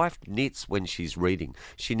 My wife knits when she's reading.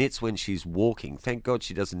 She knits when she's walking. Thank God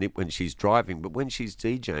she doesn't knit when she's driving, but when she's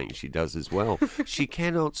DJing, she does as well. She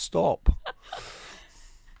cannot stop.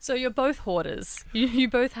 So you're both hoarders. You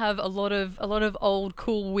both have a lot of old,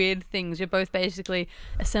 cool, weird things. You're both basically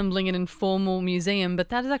assembling an informal museum, but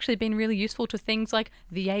that has actually been really useful to things like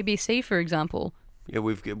the ABC, for example. Yeah,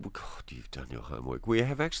 God, you've done your homework. We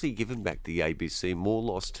have actually given back the ABC more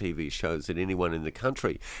lost TV shows than anyone in the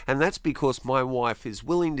country. And that's because my wife is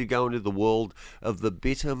willing to go into the world of the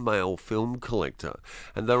bitter male film collector.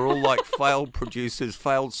 And they're all like failed producers,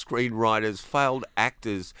 failed screenwriters, failed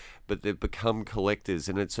actors, but they've become collectors.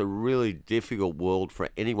 And it's a really difficult world for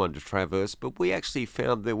anyone to traverse. But we actually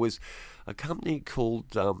found there was a company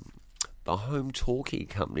called the Home Talkie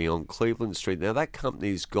Company on Cleveland Street. Now, that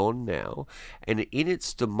company's gone now, and in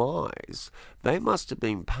its demise, they must have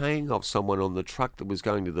been paying off someone on the truck that was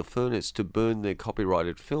going to the furnace to burn their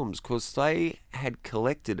copyrighted films because they had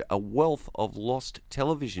collected a wealth of lost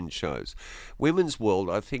television shows. Women's World,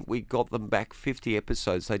 I think we got them back 50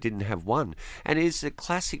 episodes. They didn't have one. And it's a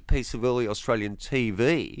classic piece of early Australian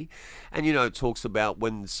TV. And, you know, it talks about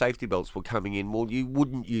when safety belts were coming in, well, you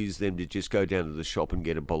wouldn't use them to just go down to the shop and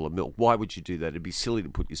get a bottle of milk. Why would you do that? It'd be silly to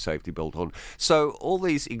put your safety belt on. So all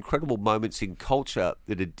these incredible moments in culture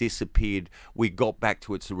that had disappeared, we got back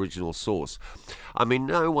to its original source. I mean,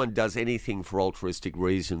 no one does anything for altruistic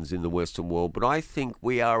reasons in the Western world, but I think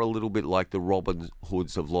we are a little bit like the Robin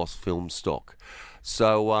Hoods of lost film stock.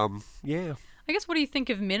 So, yeah. I guess, what do you think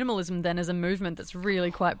of minimalism then as a movement that's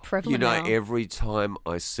really quite prevalent now? Every time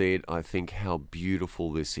I see it, I think how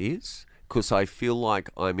beautiful this is. Because I feel like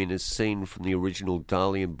I'm in a scene from the original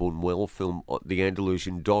Dali and Buñuel film, The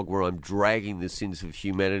Andalusian Dog, where I'm dragging the sins of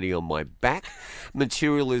humanity on my back.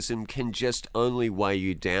 Materialism can just only weigh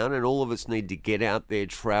you down, and all of us need to get out there,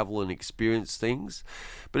 travel and experience things.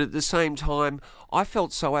 But at the same time, I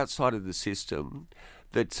felt so outside of the system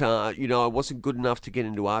that, I wasn't good enough to get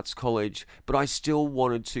into arts college, but I still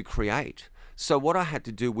wanted to create. So what I had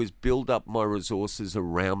to do was build up my resources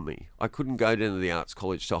around me. I couldn't go down to the arts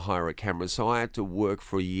college to hire a camera, so I had to work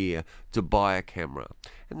for a year to buy a camera.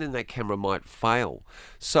 And then that camera might fail.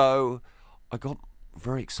 So I got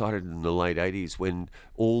very excited in the late 80s when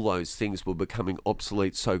all those things were becoming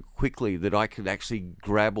obsolete so quickly that I could actually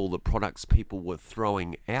grab all the products people were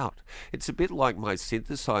throwing out. It's a bit like my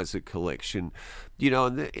synthesizer collection. In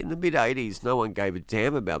the mid-80s, no one gave a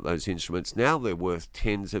damn about those instruments. Now they're worth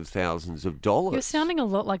tens of thousands of dollars. You're sounding a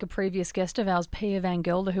lot like a previous guest of ours, Pia Van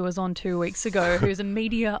Gelder, who was on 2 weeks ago, who's a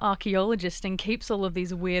media archaeologist and keeps all of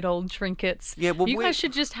these weird old trinkets. Yeah, well, you guys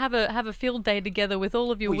should just have a field day together with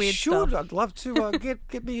all of your weird stuff. We should. I'd love to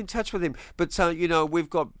get me in touch with him. But,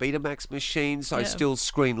 we've got Betamax machines. I still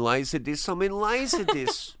screen Laserdiscs. I mean,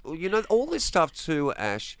 Laserdiscs, all this stuff too,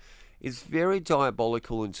 Ash, is very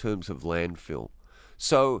diabolical in terms of landfill.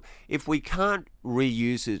 So if we can't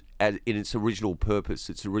reuse it in its original purpose,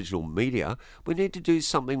 its original media, we need to do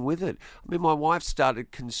something with it. I mean, my wife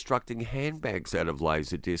started constructing handbags out of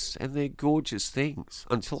Laserdiscs, and they're gorgeous things,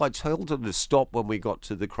 until I told her to stop when we got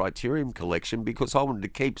to the Criterion collection because I wanted to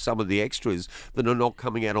keep some of the extras that are not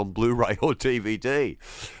coming out on Blu-ray or DVD.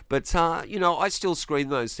 But, I still screen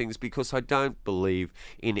those things because I don't believe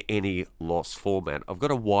in any lost format. I've got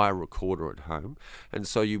a wire recorder at home, and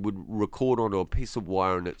so you would record onto a piece of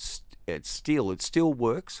wire and it's steel. It still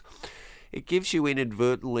works. It gives you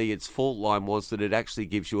inadvertently, its fault line was that it actually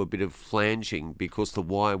gives you a bit of flanging because the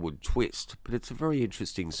wire would twist. But it's a very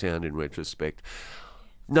interesting sound in retrospect.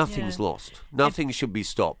 Nothing's lost. Nothing should be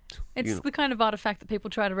stopped. It's the kind of artifact that people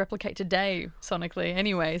try to replicate today, sonically,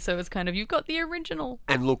 anyway. So it's kind of, you've got the original.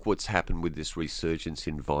 And look what's happened with this resurgence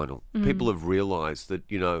in vinyl. People have realised that,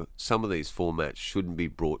 some of these formats shouldn't be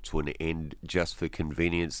brought to an end just for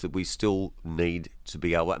convenience, that we still need to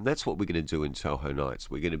be able, and that's what we're going to do in Toho Nights.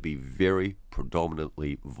 We're going to be very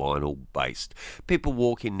predominantly vinyl-based. People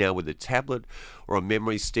walk in now with a tablet or a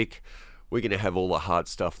memory stick. We're going to have all the hard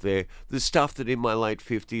stuff there. The stuff that in my late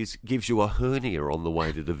 50s gives you a hernia on the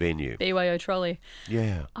way to the venue. BYO trolley.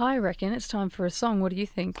 Yeah. I reckon it's time for a song. What do you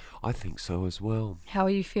think? I think so as well. How are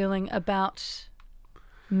you feeling about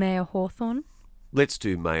Mayor Hawthorne? Let's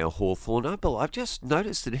do Mayor Hawthorne. I've just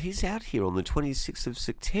noticed that he's out here on the 26th of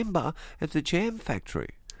September at the Jam Factory.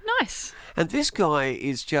 Nice. And this guy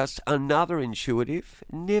is just another intuitive.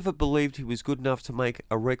 Never believed he was good enough to make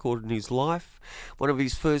a record in his life. One of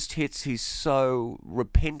his first hits, he's so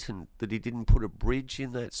repentant that he didn't put a bridge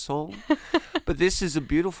in that song. But this is a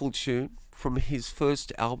beautiful tune from his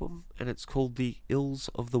first album, and it's called The Ills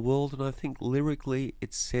of the World, and I think lyrically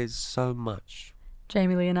it says so much.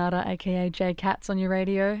 Jaimie Leonarder, aka J Cats, on your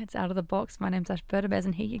radio. It's Out of the Box. My name's Ash Bertabez,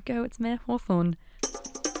 and here you go. It's Mayor Hawthorne.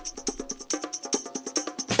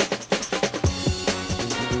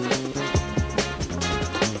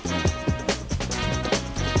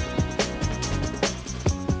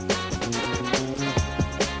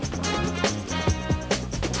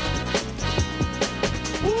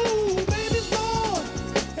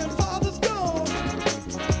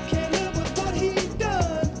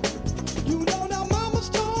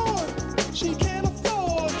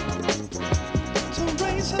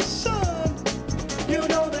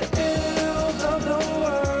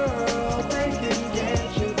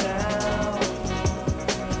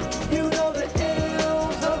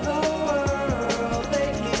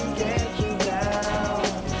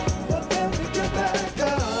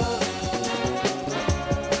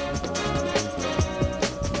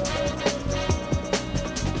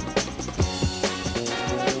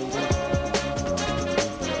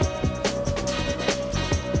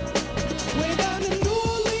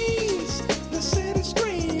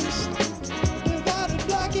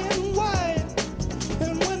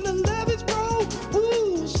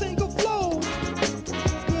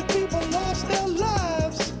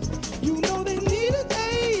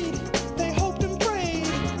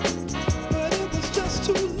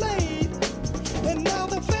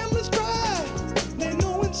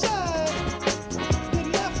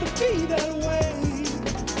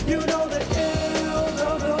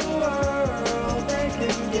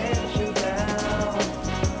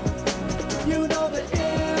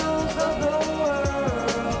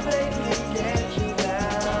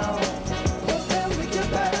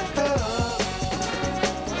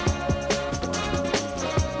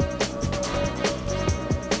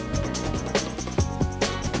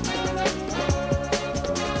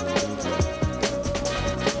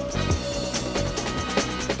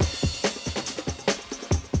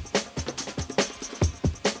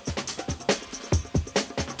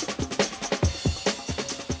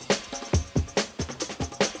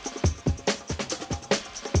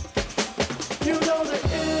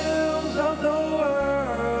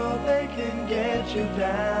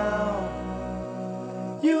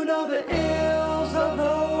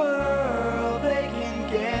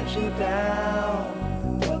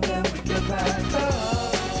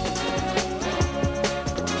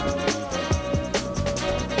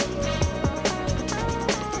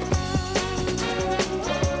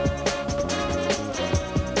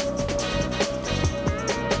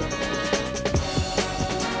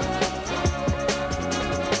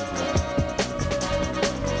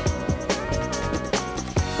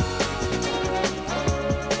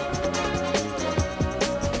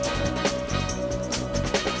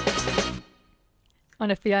 On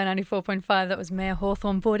FBI 94.5, that was Mayor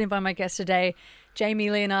Hawthorne, brought in by my guest today, Jaimie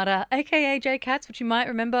Leonarder, aka J Cats, which you might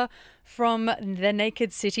remember from The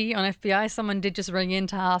Naked City on FBI. Someone did just ring in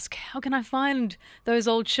to ask, how can I find those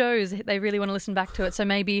old shows? They really want to listen back to it. So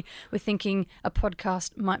maybe we're thinking a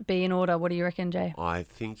podcast might be in order. What do you reckon, Jay? I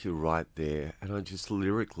think you're right there. And I just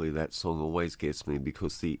lyrically, that song always gets me,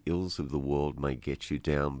 because the ills of the world may get you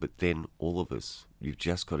down, but then all of us, you've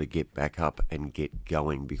just got to get back up and get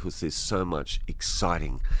going, because there's so much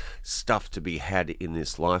exciting stuff to be had in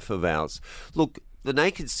this life of ours. Look, The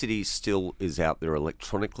Naked City still is out there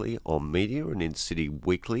electronically on media and in City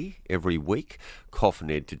Weekly every week.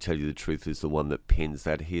 Coffin Ed, to tell you the truth, is the one that pens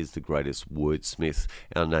that. He is the greatest wordsmith.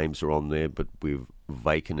 Our names are on there, but we're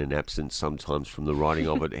vacant and absent sometimes from the writing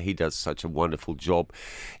of it. He does such a wonderful job.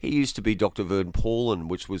 He used to be Dr. Vern Paulin,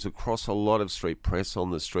 which was across a lot of street press,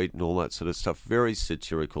 on the street and all that sort of stuff. Very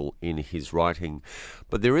satirical in his writing.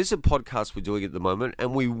 But there is a podcast we're doing at the moment,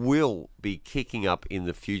 and we will be kicking up in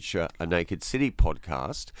the future a Naked City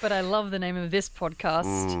podcast. But I love the name of this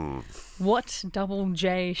podcast. What Double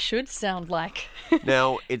J should sound like.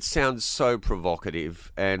 Now, it sounds so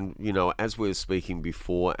provocative. And, you know, as we were speaking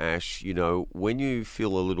before, Ash, you know, when you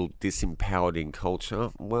feel a little disempowered in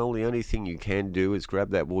culture, well, the only thing you can do is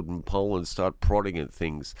grab that wooden pole and start prodding at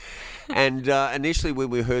things. And initially,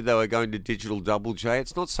 when we heard they were going to Digital Double J,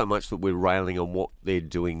 it's not so much that we're railing on what they're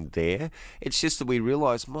doing there. It's just that we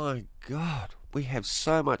realise, my God, we have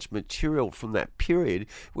so much material from that period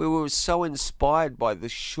where we were so inspired by the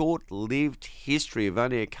short-lived history of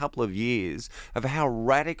only a couple of years of how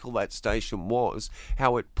radical that station was,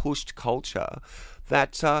 how it pushed culture,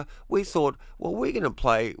 that we thought, well, we're going to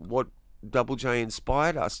play what Double J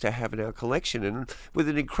inspired us to have in our collection. And with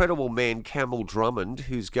an incredible man, Camel Drummond,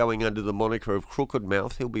 who's going under the moniker of Crooked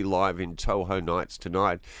Mouth, he'll be live in Toho Nights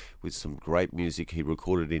tonight with some great music he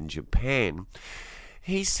recorded in Japan.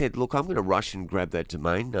 He said, look, I'm going to rush and grab that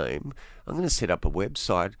domain name. I'm going to set up a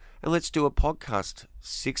website and let's do a podcast.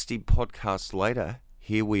 60 podcasts later,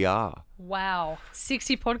 here we are. Wow.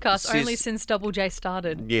 60 podcasts only since Double J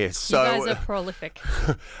started. Yes. So, you guys are prolific.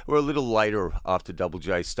 We're a little later after Double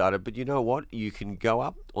J started, but you know what? You can go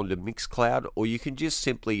up onto Mixcloud or you can just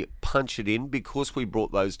simply punch it in. Because we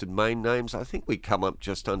brought those domain names, I think we come up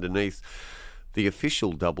just underneath the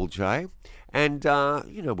official Double J. And,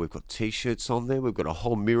 we've got T-shirts on there. We've got a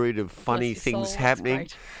whole myriad of funny things happening.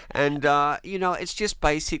 And, it's just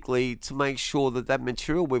basically to make sure that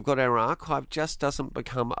material we've got our archive just doesn't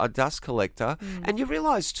become a dust collector. And you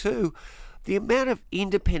realise, too, the amount of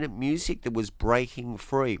independent music that was breaking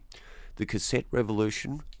free. The cassette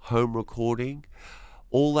revolution, home recording,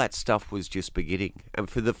 all that stuff was just beginning. And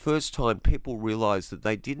for the first time, people realised that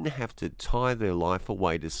they didn't have to tie their life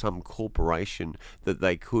away to some corporation, that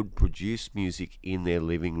they could produce music in their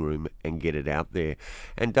living room and get it out there.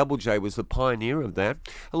 And Double J was the pioneer of that,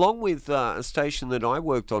 along with a station that I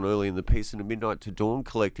worked on early in the piece, in the Midnight to Dawn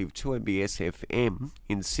Collective, 2MBS FM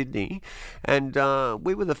in Sydney. And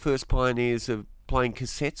we were the first pioneers of playing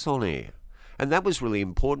cassettes on air. And that was really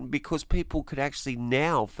important because people could actually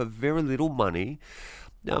now, for very little money,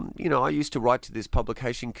 I used to write to this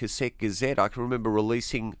publication, Cassette Gazette. I can remember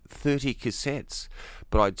releasing 30 cassettes,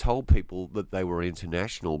 but I told people that they were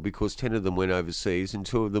international because 10 of them went overseas and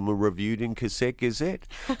 2 of them were reviewed in Cassette Gazette.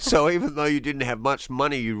 So even though you didn't have much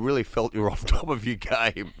money, you really felt you were on top of your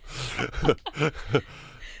game.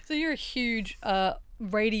 So you're a huge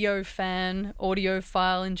radio fan,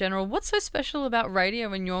 audiophile in general. What's so special about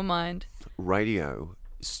radio in your mind? Radio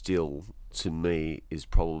still, to me, is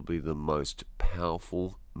probably the most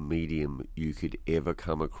powerful medium you could ever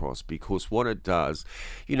come across, because what it does,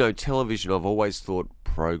 television, I've always thought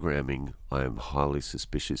programming, I am highly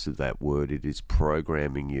suspicious of that word. It is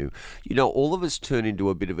programming you. All of us turn into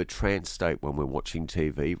a bit of a trance state when we're watching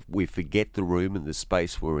TV. We forget the room and the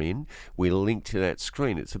space we're in. We link to that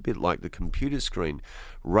screen. It's a bit like the computer screen.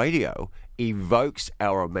 Radio evokes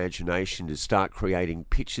our imagination to start creating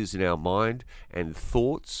pictures in our mind and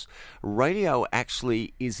thoughts. Radio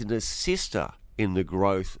actually is an assister in the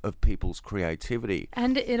growth of people's creativity.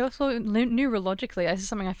 And it also, neurologically, this is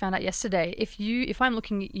something I found out yesterday, if I'm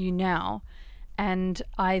looking at you now and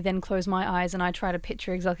I then close my eyes and I try to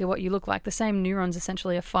picture exactly what you look like, the same neurons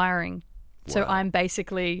essentially are firing. Wow. So I'm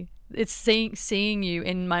basically, it's seeing you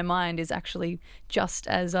in my mind is actually just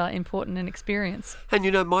as important an experience.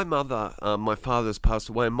 And my mother, my father's passed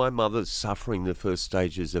away, and my mother's suffering the first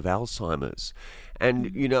stages of Alzheimer's.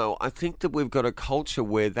 And, I think that we've got a culture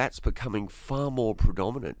where that's becoming far more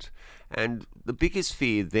predominant. And the biggest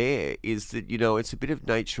fear there is that, it's a bit of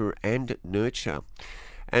nature and nurture.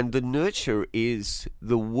 And the nurture is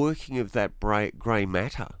the working of that grey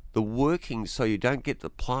matter, the working so you don't get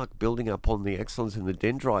the plaque building up on the axons and the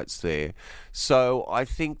dendrites there. So I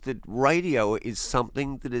think that radio is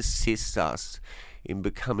something that assists us in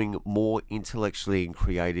becoming more intellectually and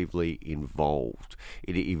creatively involved.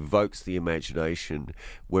 It evokes the imagination,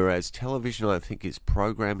 whereas television, I think, is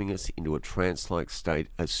programming us into a trance-like state,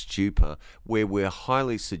 a stupor, where we're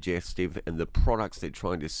highly suggestive, and the products they're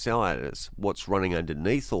trying to sell at us, what's running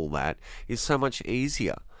underneath all that, is so much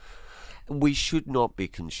easier. We should not be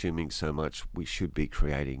consuming so much, we should be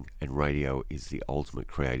creating, and radio is the ultimate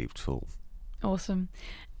creative tool. Awesome.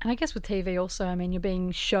 And I guess with TV also, you're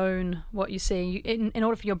being shown what you see. In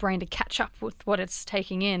order for your brain to catch up with what it's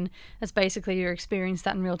taking in, that's basically you're experiencing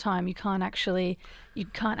that in real time. You can't actually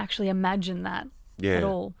imagine that at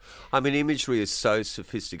all. Imagery is so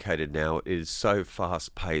sophisticated now. It is so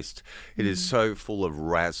fast-paced. It is so full of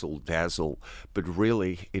razzle-dazzle. But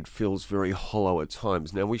really, it feels very hollow at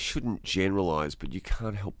times. Now, we shouldn't generalise, but you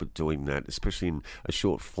can't help but doing that, especially in a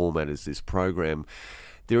short format as this program.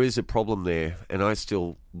 There is a problem there, and I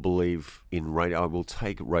still believe in radio. I will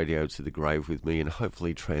take radio to the grave with me and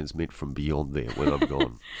hopefully transmit from beyond there when I'm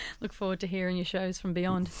gone. Look forward to hearing your shows from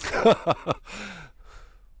beyond.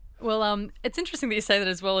 Well, it's interesting that you say that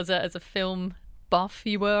as well as a film buff.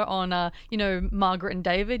 You were on, Margaret and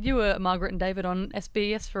David. You were Margaret and David on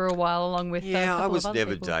SBS for a while, along with I was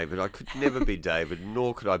never people. David. I could never be David,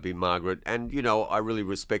 nor could I be Margaret. And, I really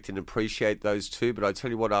respect and appreciate those two. But I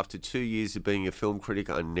tell you what, after 2 years of being a film critic,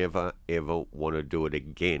 I never, ever want to do it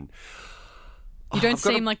again. You don't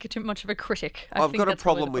seem like too much of a critic. I've got a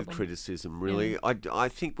problem with criticism, really. Yeah. I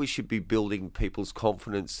think we should be building people's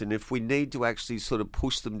confidence, and if we need to actually sort of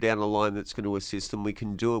push them down a line that's going to assist them, we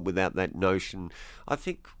can do it without that notion. I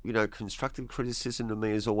think, constructive criticism to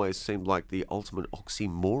me has always seemed like the ultimate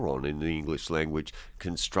oxymoron in the English language.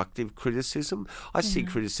 Constructive criticism? I see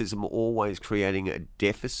criticism always creating a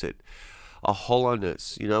deficit, a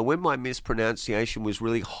hollowness. When my mispronunciation was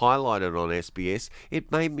really highlighted on SBS,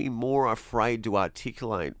 it made me more afraid to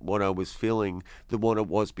articulate what I was feeling than what it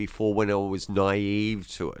was before when I was naive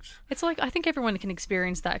to it. It's like, I think everyone can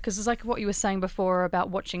experience that, because it's like what you were saying before about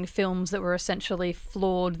watching films that were essentially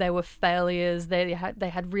flawed. They were failures. They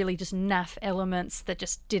had really just naff elements that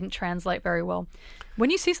just didn't translate very well. When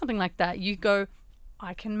you see something like that, you go,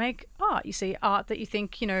 I can make art. You see art that you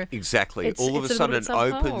think, Exactly. All of a sudden it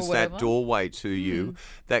opens that doorway to you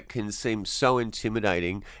that can seem so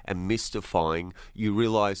intimidating and mystifying. You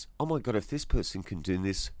realise, oh my God, if this person can do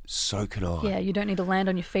this, so can I. Yeah, you don't need to land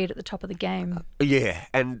on your feet at the top of the game. Yeah,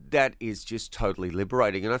 and that is just totally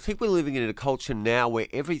liberating. And I think we're living in a culture now where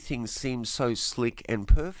everything seems so slick and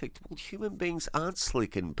perfect. Well, human beings aren't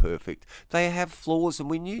slick and perfect. They have flaws, and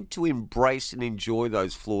we need to embrace and enjoy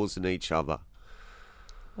those flaws in each other.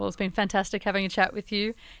 Well, it's been fantastic having a chat with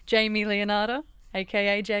you, Jaimie Leonarder,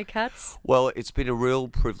 a.k.a. J Katz. Well, it's been a real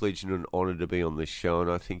privilege and an honour to be on this show, and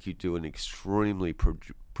I think you do an extremely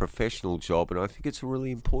professional job, and I think it's a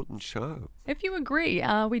really important show. If you agree,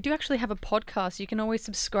 we do actually have a podcast. You can always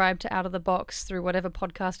subscribe to Out of the Box through whatever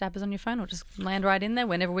podcast app is on your phone, or just land right in there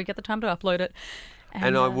whenever we get the time to upload it.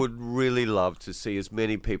 And I would really love to see as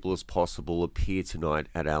many people as possible appear tonight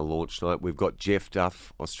at our launch night. We've got Jeff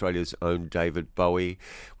Duff, Australia's own David Bowie.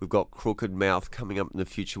 We've got Crooked Mouth coming up in the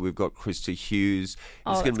future. We've got Krista Hughes.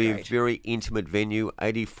 It's going to be a very intimate venue,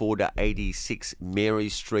 84 to 86 Mary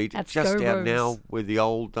Street. That's just Go out Rogues. now where the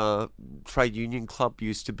old trade union club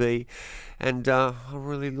used to be. And I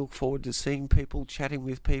really look forward to seeing people, chatting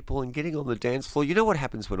with people and getting on the dance floor. You know what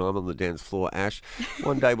happens when I'm on the dance floor, Ash?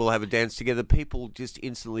 One day we'll have a dance together. People just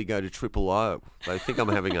instantly go to triple O. They think I'm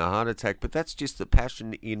having a heart attack, but that's just the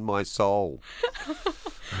passion in my soul.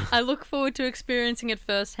 I look forward to experiencing it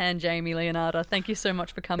firsthand, Jaimie Leonarder. Thank you so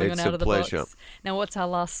much for coming It's on Out a of the pleasure. Box. Now, what's our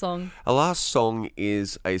last song? Our last song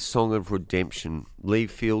is a song of redemption. Lee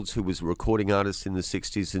Fields, who was a recording artist in the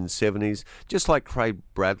 60s and 70s, just like Craig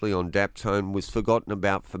Bradley on Daptone, was forgotten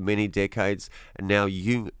about for many decades, and now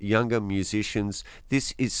younger musicians.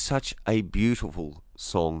 This is such a beautiful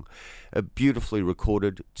song, a beautifully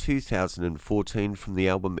recorded 2014 from the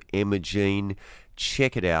album Emma Jean.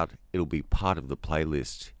 Check it out. It'll be part of the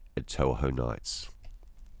playlist at Toho Nights.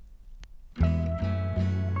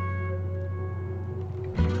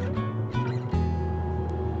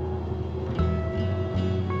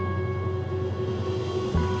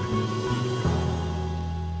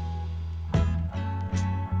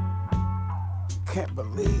 Can't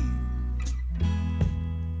believe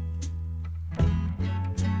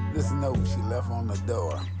this note she left on the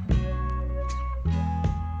door,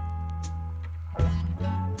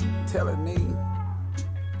 telling me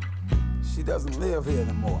she doesn't live here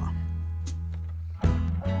anymore.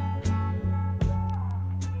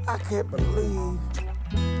 I can't believe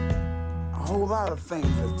a whole lot of things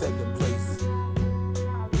have taken place.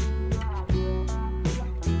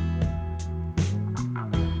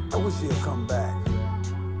 I wish she'd come back.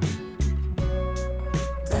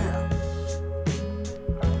 Damn.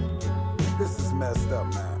 This is messed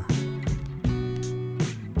up, man.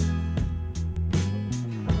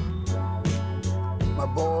 My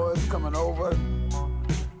boys coming over.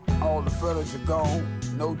 All the furniture gone.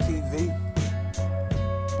 No TV.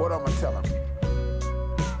 What I'ma tell them?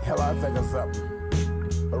 Hell, I think of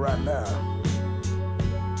something. But right now,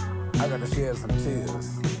 I gotta shed some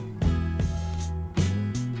tears.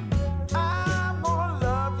 I'm gonna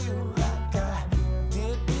love you like I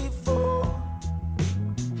did before.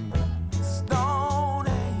 Stone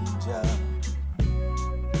Angel.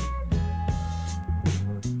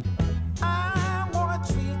 I'm gonna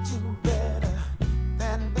treat you better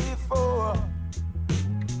than before.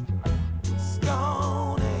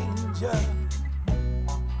 Stone Angel.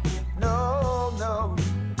 No, no.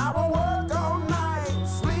 I will work all night,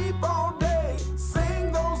 sleep all day,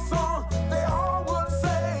 sing those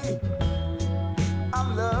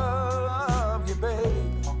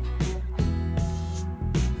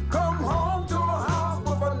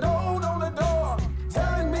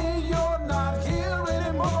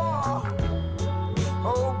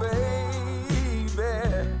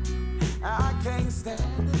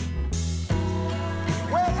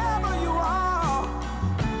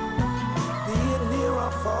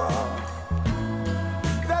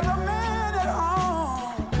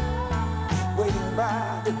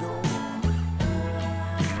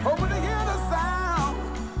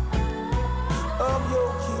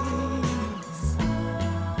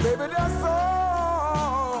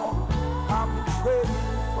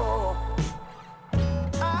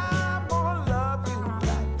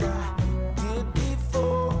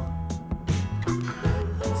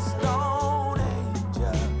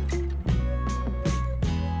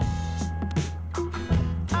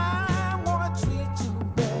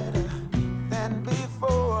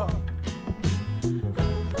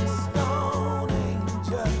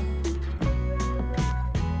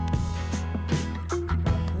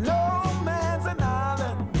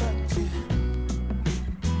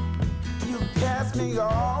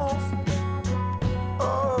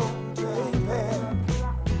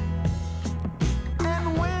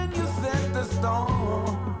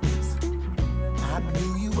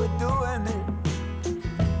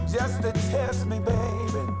just to test me,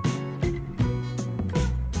 baby.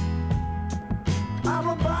 I'm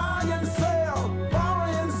a buy and sell,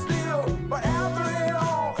 borrow and steal, but after it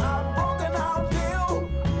all, I've broken our deal.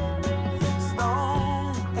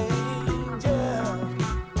 Stone angel.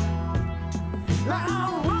 Now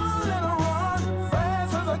I'm running,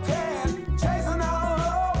 fast as I can, chasing our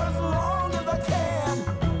love as long as I can.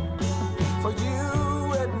 For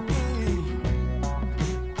you and me,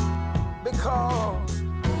 because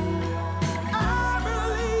I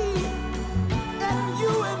believe in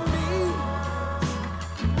you and me.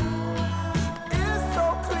 It's so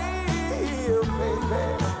clear, baby.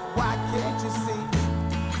 Why can't you see?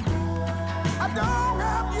 I don't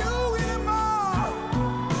have you anymore,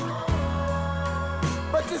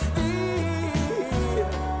 but you still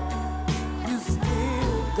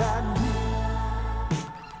got me.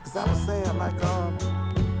 'Cause I was saying, like,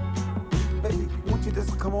 baby, won't you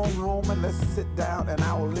just come on home and let's sit down in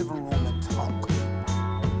our living room and talk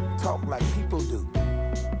like people do.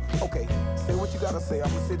 Okay, say what you gotta say. I'm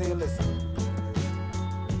gonna sit here and listen.